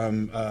few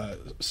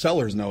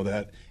sellers know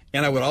that,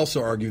 and I would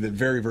also argue that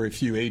very, very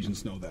few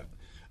agents know that.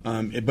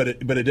 But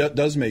it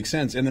does make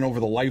sense. And then over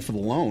the life of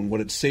the loan,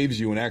 what it saves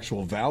you in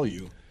actual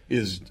value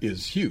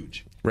is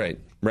huge.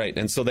 Right.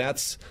 And so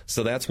that's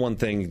one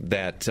thing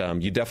that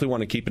you definitely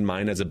want to keep in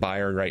mind as a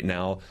buyer right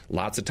now.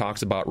 Lots of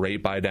talks about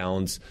rate buy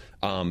downs.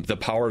 The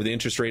power of the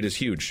interest rate is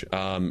huge.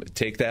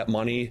 Take that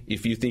money.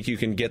 If you think you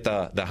can get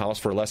the house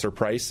for a lesser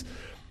price,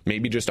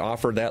 maybe just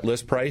offer that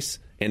list price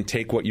and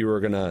take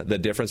the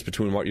difference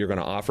between what you're going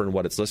to offer and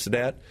what it's listed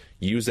at.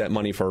 Use that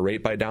money for a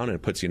rate buy down, and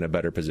it puts you in a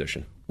better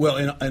position. Well,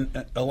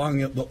 and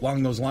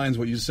along those lines,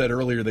 what you said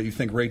earlier, that you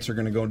think rates are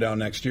going to go down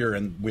next year,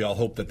 and we all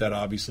hope that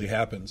obviously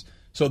happens.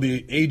 So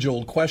the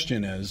age-old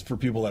question is, for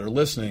people that are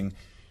listening,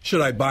 should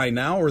I buy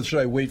now or should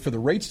I wait for the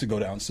rates to go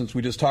down, since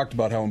we just talked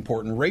about how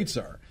important rates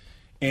are?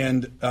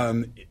 And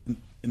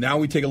now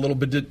we take a little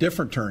bit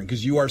different turn,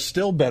 because you are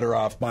still better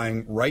off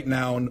buying right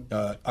now,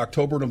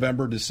 October,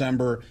 November,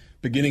 December,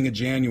 beginning of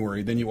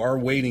January, than you are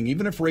waiting,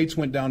 even if rates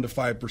went down to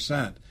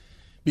 5%.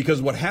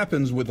 Because what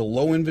happens with a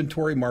low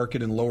inventory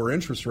market and lower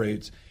interest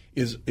rates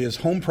is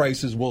home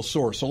prices will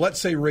soar. So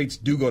let's say rates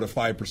do go to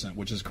 5%,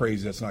 which is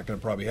crazy. That's not going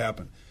to probably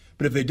happen.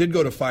 But if they did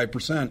go to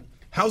 5%,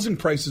 housing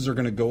prices are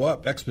going to go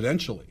up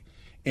exponentially.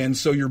 And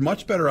so you're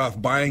much better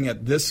off buying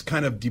at this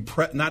kind of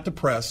not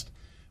depressed,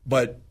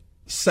 but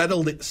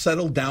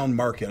settled down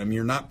market. I mean,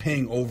 you're not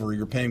paying over.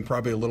 You're paying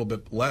probably a little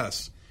bit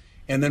less.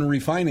 And then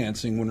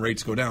refinancing when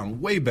rates go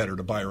down. Way better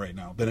to buy right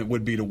now than it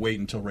would be to wait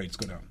until rates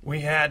go down.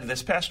 We had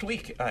this past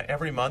week,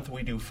 every month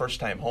we do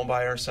first-time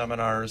homebuyer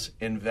seminars,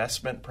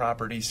 investment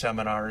property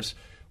seminars.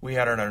 We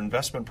had our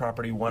Investment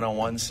Property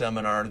 101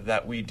 seminar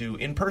that we do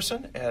in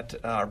person at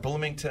our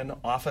Bloomington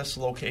office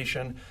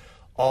location.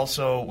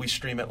 Also, we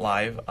stream it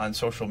live on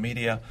social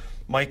media.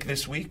 Mike,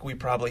 this week we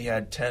probably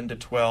had 10 to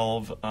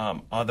 12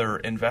 other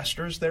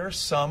investors there,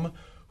 some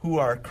who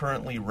are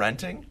currently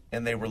renting,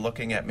 and they were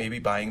looking at maybe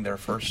buying their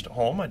first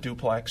home, a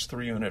duplex,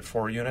 3-unit,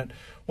 4-unit.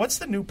 What's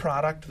the new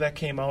product that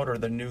came out, or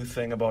the new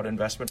thing about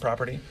investment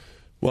property?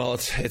 Well,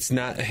 it's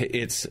not.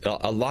 It's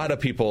a lot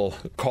of people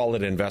call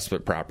it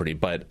investment property,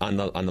 but on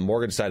the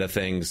mortgage side of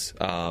things,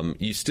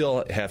 you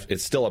still have.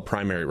 It's still a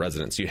primary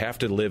residence. You have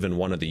to live in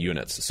one of the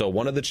units. So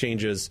one of the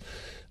changes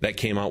that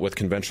came out with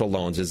conventional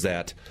loans is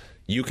that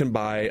you can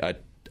buy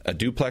a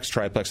duplex,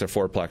 triplex, or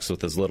fourplex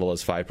with as little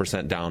as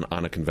 5% down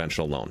on a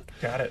conventional loan.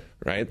 Got it.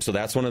 Right? So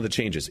that's one of the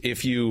changes.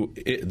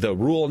 The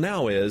rule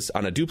now is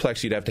on a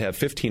duplex, you'd have to have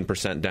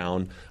 15%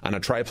 down. On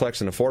a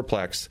triplex and a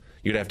fourplex,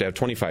 you'd have to have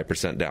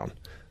 25% down.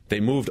 They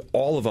moved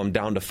all of them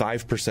down to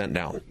 5%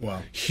 down.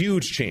 Wow.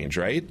 Huge change,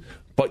 right?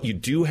 But you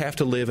do have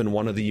to live in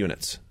one of the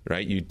units,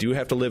 right? You do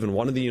have to live in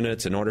one of the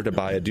units in order to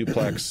buy a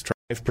duplex,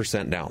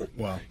 5% down.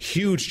 Wow.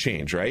 Huge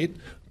change, right?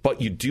 But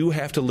you do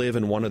have to live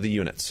in one of the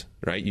units,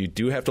 right? You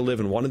do have to live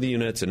in one of the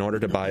units in order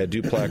to buy a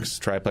duplex,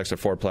 triplex, or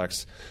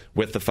fourplex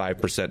with the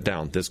 5%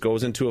 down. This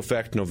goes into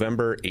effect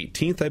November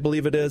 18th, I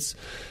believe it is.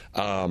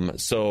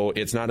 So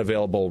it's not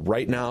available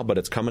right now, but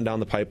it's coming down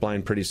the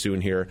pipeline pretty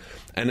soon here.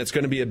 And it's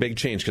going to be a big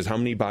change, because how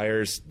many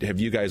buyers have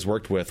you guys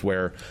worked with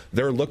where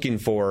they're looking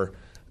for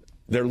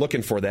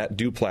that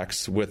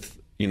duplex with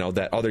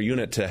that other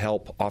unit to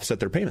help offset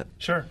their payment?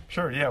 Sure.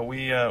 Yeah,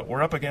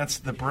 we're up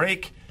against the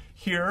break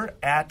here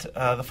at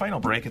the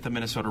final break at the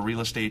Minnesota Real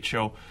Estate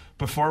Show.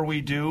 Before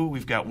we do,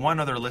 we've got one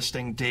other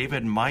listing.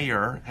 David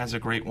Meyer has a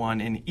great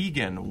one in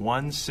Eagan,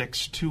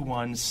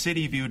 1621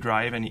 City View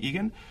Drive in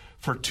Eagan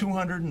for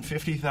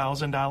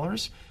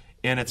 $250,000.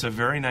 And it's a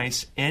very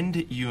nice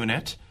end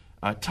unit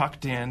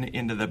tucked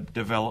into the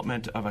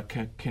development of a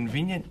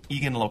convenient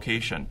Eagan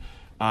location.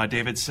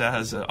 David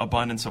says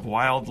abundance of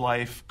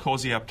wildlife,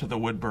 cozy up to the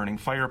wood-burning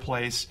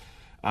fireplace.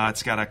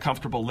 It's got a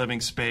comfortable living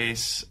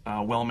space,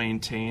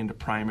 well-maintained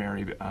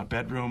primary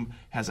bedroom,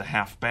 has a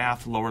half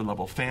bath,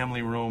 lower-level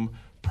family room,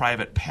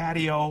 private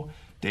patio.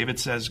 David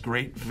says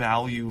great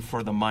value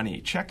for the money.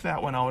 Check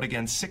that one out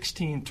again,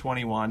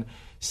 1621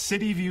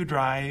 City View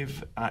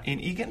Drive in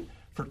Eagan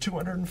for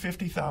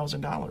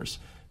 $250,000.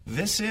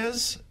 This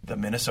is the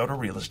Minnesota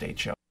Real Estate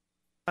Show.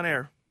 On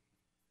air.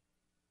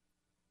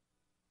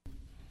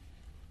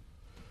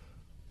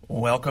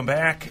 Welcome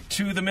back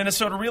to the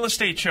Minnesota Real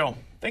Estate Show.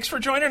 Thanks for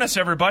joining us,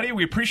 everybody.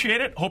 We appreciate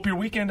it. Hope your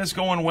weekend is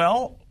going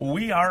well.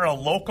 We are a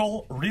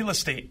local real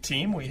estate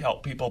team. We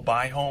help people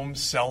buy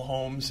homes, sell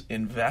homes,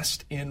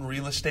 invest in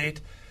real estate.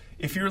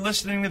 If you're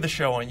listening to the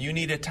show and you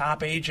need a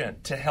top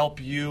agent to help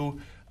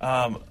you do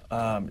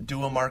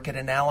a market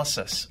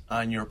analysis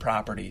on your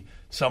property,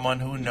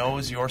 someone who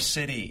knows your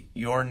city,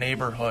 your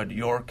neighborhood,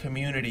 your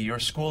community, your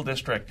school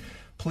district,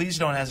 please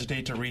don't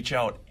hesitate to reach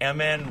out.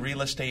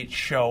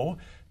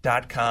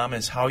 mnrealestateshow.com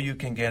is how you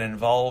can get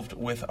involved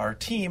with our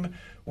team.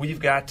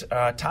 We've got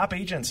top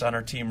agents on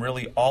our team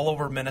really all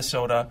over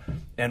Minnesota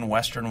and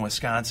western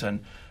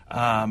Wisconsin.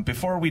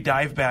 Before we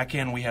dive back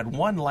in, we had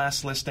one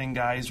last listing,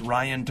 guys.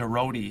 Ryan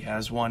Dorody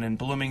has one in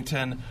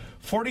Bloomington,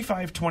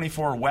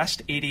 4524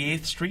 West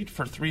 88th Street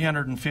for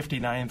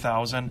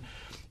 $359,000.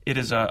 It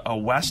is a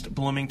West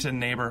Bloomington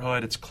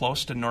neighborhood. It's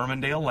close to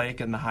Normandale Lake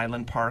and the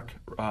Highland Park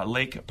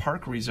Lake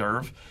Park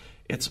Reserve.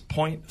 It's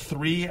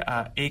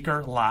 0.3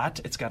 acre lot.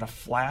 It's got a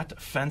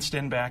flat,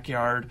 fenced-in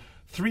backyard,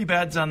 3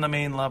 beds on the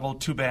main level,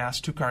 2 baths,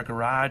 2-car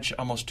garage,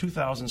 almost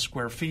 2,000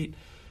 square feet.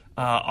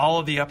 All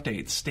of the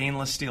updates: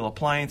 stainless steel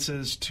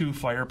appliances, 2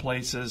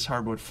 fireplaces,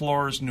 hardwood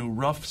floors, new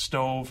roof,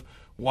 stove,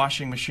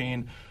 washing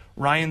machine.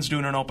 Ryan's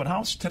doing an open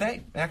house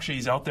today. Actually,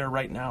 he's out there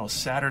right now,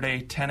 Saturday,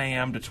 10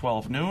 a.m. to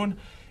 12 noon.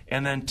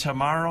 And then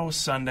tomorrow,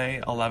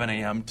 Sunday, 11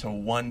 a.m. to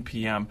 1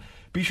 p.m.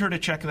 Be sure to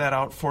check that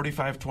out,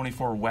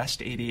 4524 West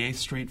 88th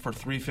Street for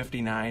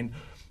 $359,000.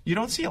 You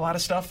don't see a lot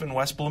of stuff in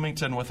West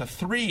Bloomington with a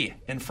 3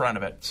 in front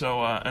of it,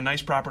 so a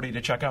nice property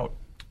to check out.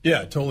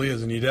 Yeah, it totally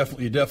is, and you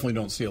definitely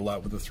don't see a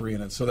lot with a 3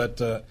 in it. So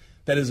that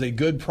is a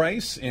good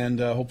price,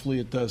 and hopefully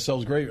it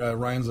sells great.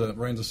 Ryan's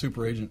a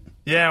super agent.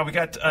 Yeah, we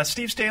got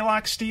Steve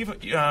Stalock. Steve,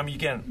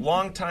 again,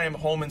 longtime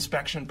home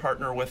inspection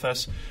partner with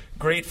us.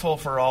 Grateful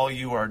for all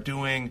you are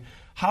doing.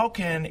 How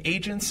can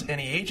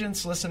any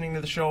agents listening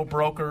to the show,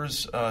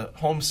 brokers,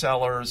 home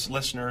sellers,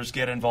 listeners,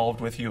 get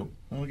involved with you?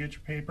 Well, get your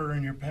paper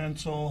and your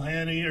pencil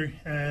handy,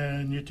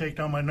 and you take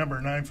down my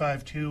number,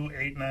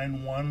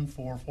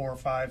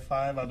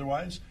 952-891-4455.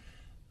 Otherwise,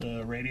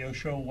 the radio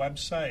show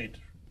website,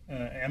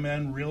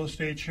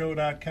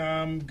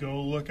 mnrealestateshow.com.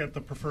 Go look at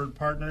the preferred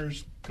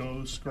partners.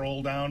 Go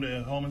scroll down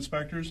to home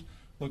inspectors.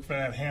 Look for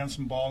that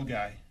handsome bald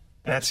guy.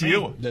 That's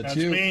you. That's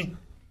me.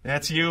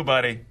 That's you,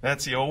 buddy.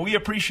 That's you. Well, we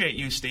appreciate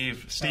you,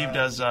 Steve. Steve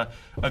does a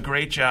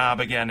great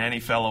job. Again, any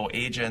fellow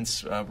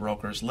agents,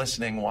 brokers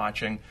listening,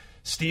 watching,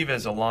 Steve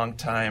is a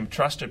long-time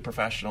trusted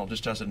professional,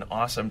 just does an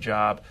awesome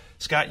job.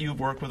 Scott, you've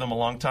worked with him a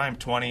long time,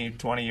 20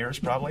 years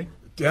probably?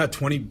 Yeah,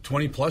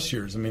 20 plus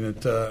years. I mean,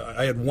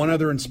 I had one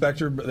other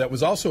inspector that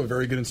was also a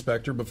very good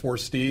inspector before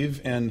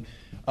Steve, and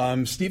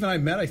Steve and I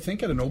met, I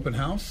think, at an open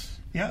house.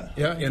 Yeah.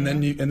 And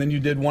then you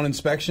did one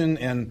inspection,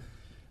 and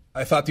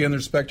I thought the other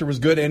inspector was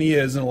good, and he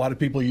is, and a lot of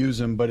people use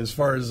him. But as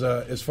far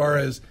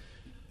as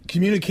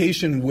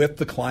communication with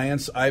the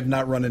clients, I've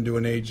not run into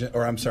an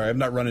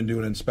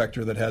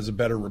inspector that has a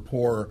better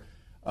rapport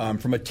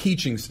from a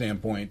teaching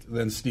standpoint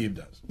than Steve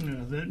does.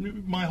 Yeah,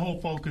 my whole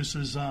focus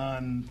is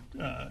on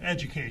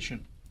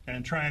education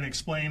and trying to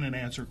explain and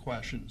answer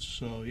questions.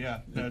 So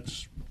yeah,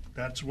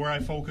 that's where I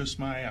focus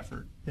my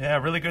effort. Yeah,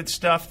 really good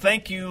stuff.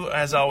 Thank you,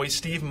 as always,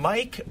 Steve.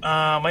 Mike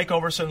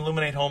Overson,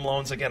 Luminate Home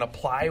Loans. Again,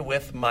 apply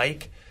with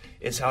Mike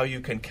is how you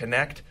can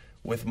connect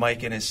with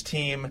Mike and his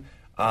team.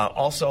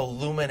 Also,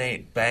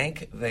 Luminate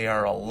Bank. They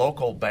are a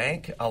local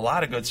bank. A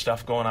lot of good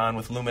stuff going on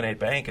with Luminate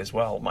Bank as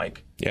well,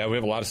 Mike. Yeah, we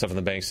have a lot of stuff on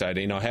the bank side.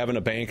 Having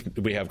a bank,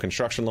 we have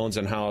construction loans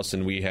in-house,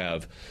 and we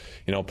have,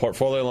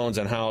 portfolio loans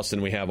in-house,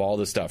 and we have all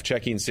the stuff,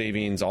 checking,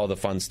 savings, all the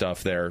fun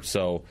stuff there.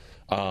 So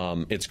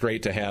it's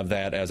great to have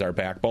that as our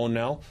backbone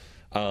now.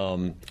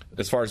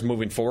 As far as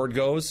moving forward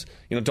goes,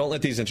 don't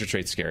let these interest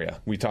rates scare you.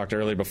 We talked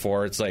earlier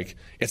before.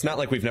 It's not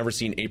like we've never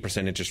seen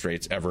 8% interest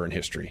rates ever in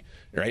history,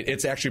 right?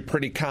 It's actually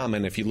pretty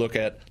common. If you look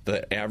at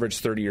the average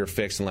 30-year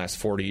fix in the last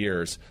 40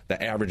 years,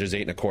 the average is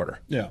 8.25.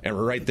 Yeah. And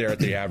we're right there at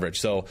the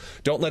average. So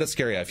don't let it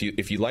scare you.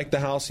 If you like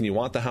the house and you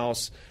want the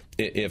house,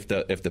 if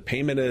the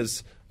payment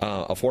is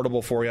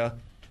affordable for you,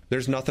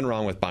 there's nothing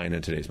wrong with buying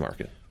in today's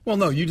market. Well,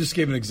 no, you just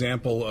gave an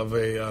example of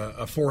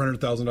a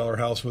 $400,000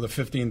 house with a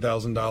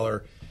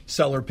 $15,000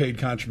 seller paid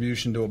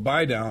contribution to a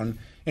buy down,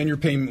 and your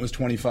payment was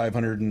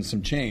 $2,500 and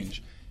some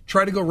change.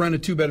 Try to go rent a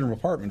 2-bedroom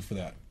apartment for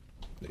that,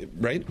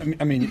 right?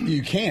 I mean,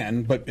 you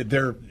can, but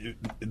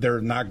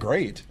they're not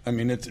great. I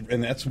mean,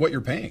 and that's what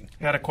you're paying.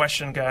 Got a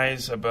question,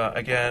 guys.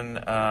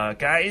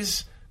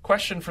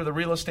 Question for the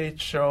real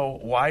estate show: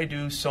 why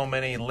do so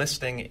many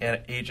listing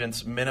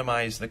agents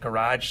minimize the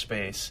garage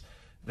space?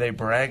 They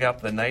brag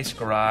up the nice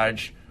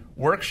garage,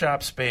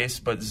 workshop space,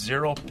 but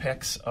zero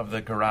pics of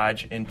the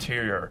garage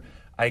interior.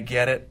 I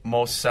get it.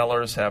 Most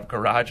sellers have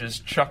garages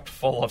chucked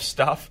full of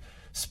stuff.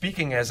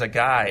 Speaking as a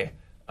guy,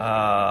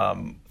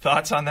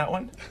 thoughts on that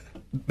one?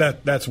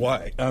 That's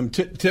why.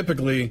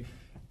 Typically,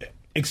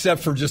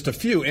 except for just a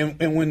few,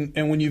 and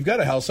when you've got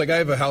a house, like I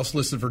have a house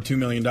listed for $2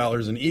 million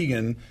in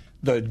Eagan,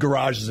 the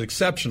garage is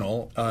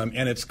exceptional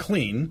and it's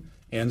clean,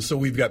 and so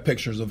we've got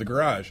pictures of the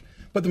garage.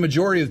 But the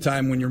majority of the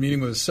time, when you're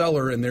meeting with a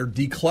seller and they're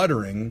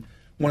decluttering,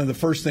 one of the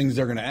first things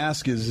they're going to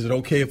ask is it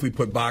okay if we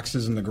put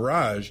boxes in the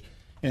garage?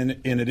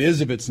 And it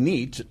is if it's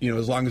neat,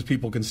 as long as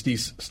people can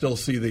still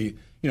see the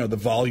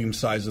volume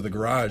size of the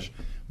garage.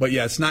 But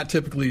yeah, it's not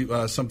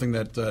typically something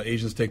that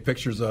agents take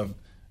pictures of.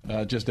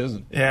 Just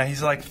isn't. Yeah,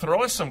 he's like,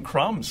 throw us some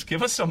crumbs,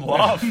 give us some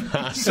love,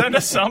 send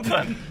us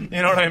something.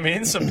 You know what I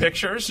mean? Some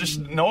pictures.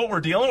 Just know what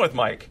we're dealing with,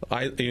 Mike.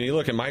 You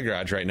look at my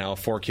garage right now,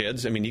 4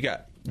 kids. I mean, you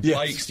got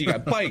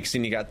bikes,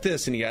 and you got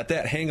this, and you got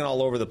that hanging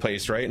all over the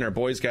place, right? And our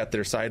boys got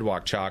their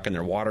sidewalk chalk and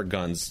their water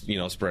guns,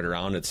 spread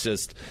around. It's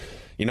just.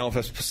 If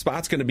a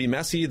spot's going to be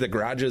messy, the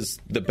garage is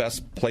the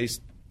best place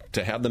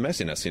to have the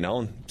messiness,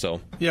 So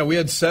yeah, we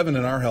had 7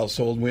 in our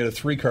household. And we had a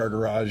 3-car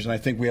garage, and I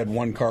think we had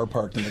 1 car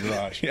parked in the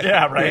garage.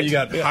 Yeah, right. You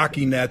got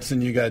hockey nets,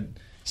 and you got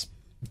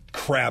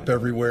crap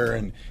everywhere,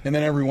 and then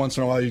every once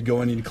in a while you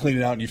go in and you clean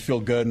it out, and you feel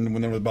good, and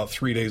then about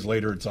 3 days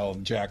later, it's all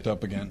jacked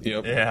up again.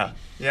 Yep.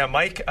 Yeah.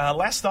 Mike,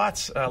 last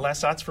thoughts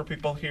for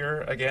people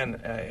here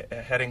again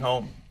heading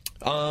home.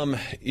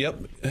 Yep.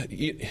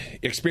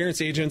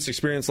 Experienced agents,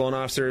 experienced loan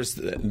officers,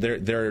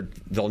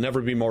 they'll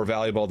never be more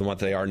valuable than what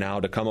they are now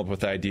to come up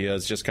with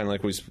ideas, just kind of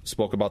like we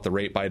spoke about the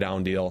rate buy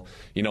down deal.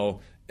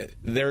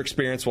 Their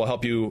experience will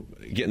help you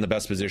get in the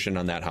best position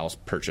on that house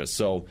purchase.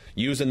 So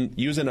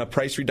using a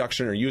price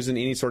reduction or using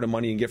any sort of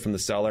money you can get from the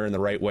seller in the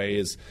right way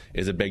is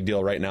a big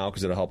deal right now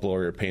because it'll help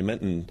lower your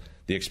payment, and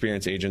the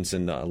experienced agents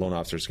and loan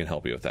officers can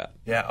help you with that.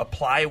 Yeah,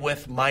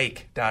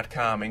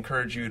 applywithmike.com.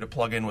 Encourage you to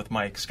plug in with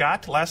Mike.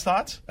 Scott, last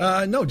thoughts?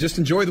 No, just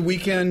enjoy the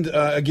weekend.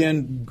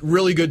 Again,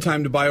 really good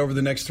time to buy over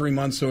the next 3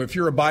 months. So if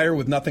you're a buyer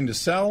with nothing to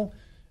sell,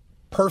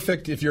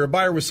 perfect. If you're a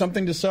buyer with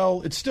something to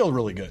sell, it's still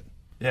really good.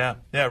 Yeah,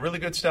 really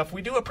good stuff.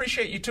 We do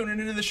appreciate you tuning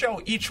into the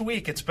show each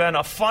week. It's been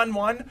a fun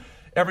one.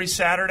 Every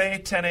Saturday,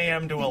 10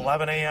 a.m. to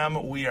 11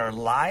 a.m., we are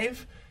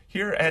live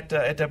here at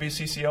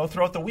WCCO.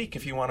 Throughout the week,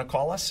 if you want to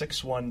call us,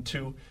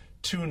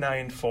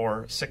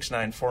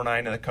 612-294-6949,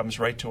 and it comes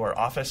right to our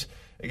office.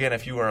 Again,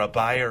 if you are a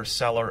buyer,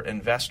 seller,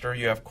 investor,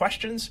 you have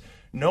questions,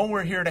 know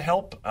we're here to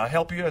help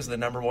you as the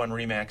 #1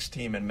 RE/MAX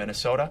team in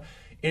Minnesota.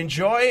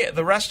 Enjoy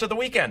the rest of the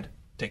weekend.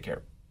 Take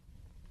care.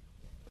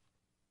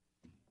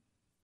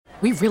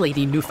 We really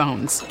need new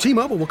phones.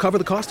 T-Mobile will cover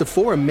the cost of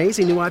 4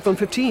 amazing new iPhone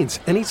 15s,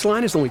 and each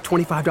line is only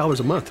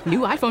 $25 a month. New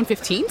iPhone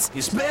 15s?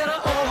 It's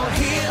better over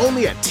here.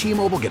 Only at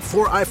T-Mobile, get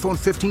 4 iPhone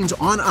 15s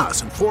on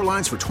us and 4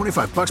 lines for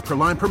 $25 per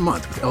line per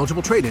month with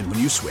eligible trade-in when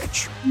you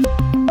switch.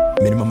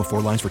 Minimum of 4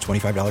 lines for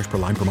 $25 per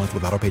line per month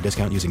with autopay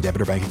discount using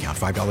debit or bank account.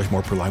 $5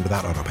 more per line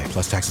without autopay,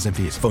 plus taxes and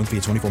fees. Phone fee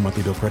at 24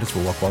 monthly bill credits for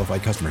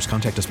well-qualified customers.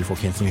 Contact us before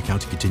canceling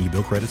account to continue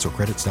bill credits or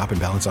credit stop and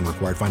balance on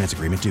required finance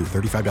agreement due.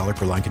 $35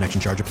 per line connection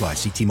charge applies.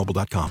 See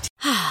T-Mobile.com.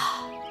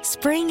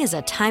 Spring is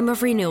a time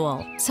of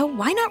renewal, so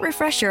why not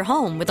refresh your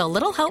home with a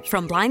little help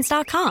from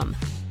Blinds.com?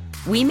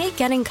 We make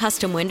getting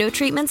custom window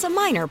treatments a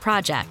minor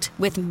project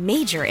with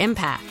major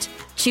impact.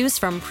 Choose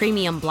from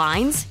premium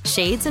blinds,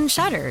 shades, and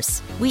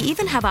shutters. We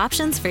even have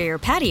options for your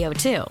patio,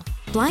 too.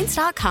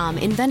 Blinds.com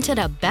invented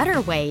a better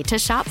way to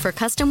shop for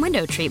custom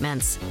window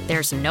treatments.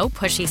 There's no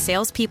pushy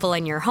salespeople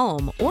in your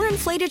home or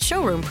inflated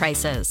showroom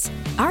prices.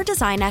 Our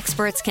design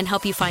experts can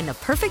help you find the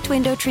perfect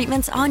window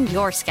treatments on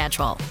your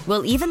schedule.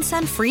 We'll even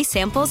send free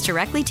samples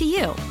directly to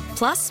you.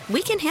 Plus,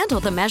 we can handle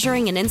the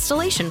measuring and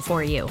installation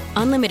for you.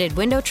 Unlimited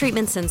window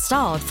treatments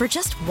installed for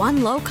just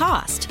one low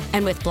cost.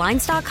 And with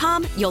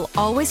Blinds.com, you'll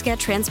always get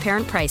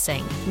transparent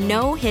pricing.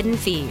 No hidden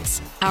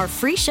fees. Our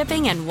free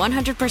shipping and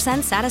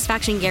 100%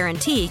 satisfaction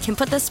guarantee can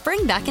put the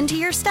spring back into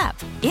your step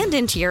and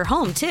into your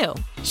home, too.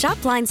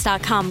 Shop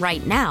Blinds.com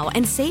right now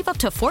and save up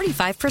to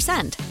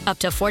 45%. Up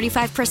to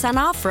 45%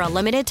 off for a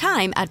limited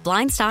time at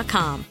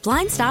Blinds.com.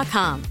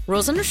 Blinds.com.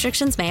 Rules and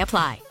restrictions may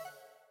apply.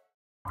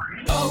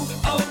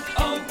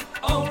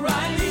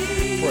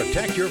 O'Reilly.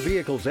 Protect your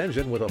vehicle's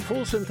engine with a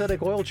full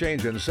synthetic oil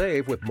change and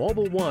save with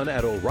Mobile One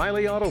at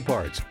O'Reilly Auto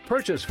Parts.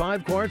 Purchase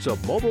 5 quarts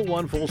of Mobile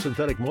One full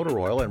synthetic motor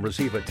oil and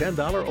receive a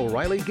 $10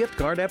 O'Reilly gift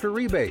card after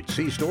rebate.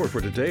 See store for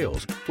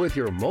details. With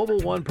your Mobile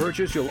One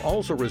purchase, you'll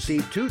also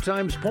receive 2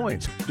 times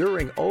points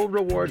during O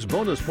Rewards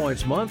Bonus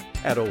Points Month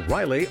at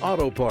O'Reilly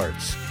Auto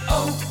Parts.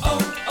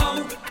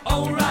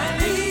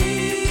 O'Reilly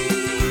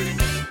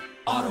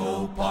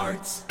Auto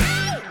Parts.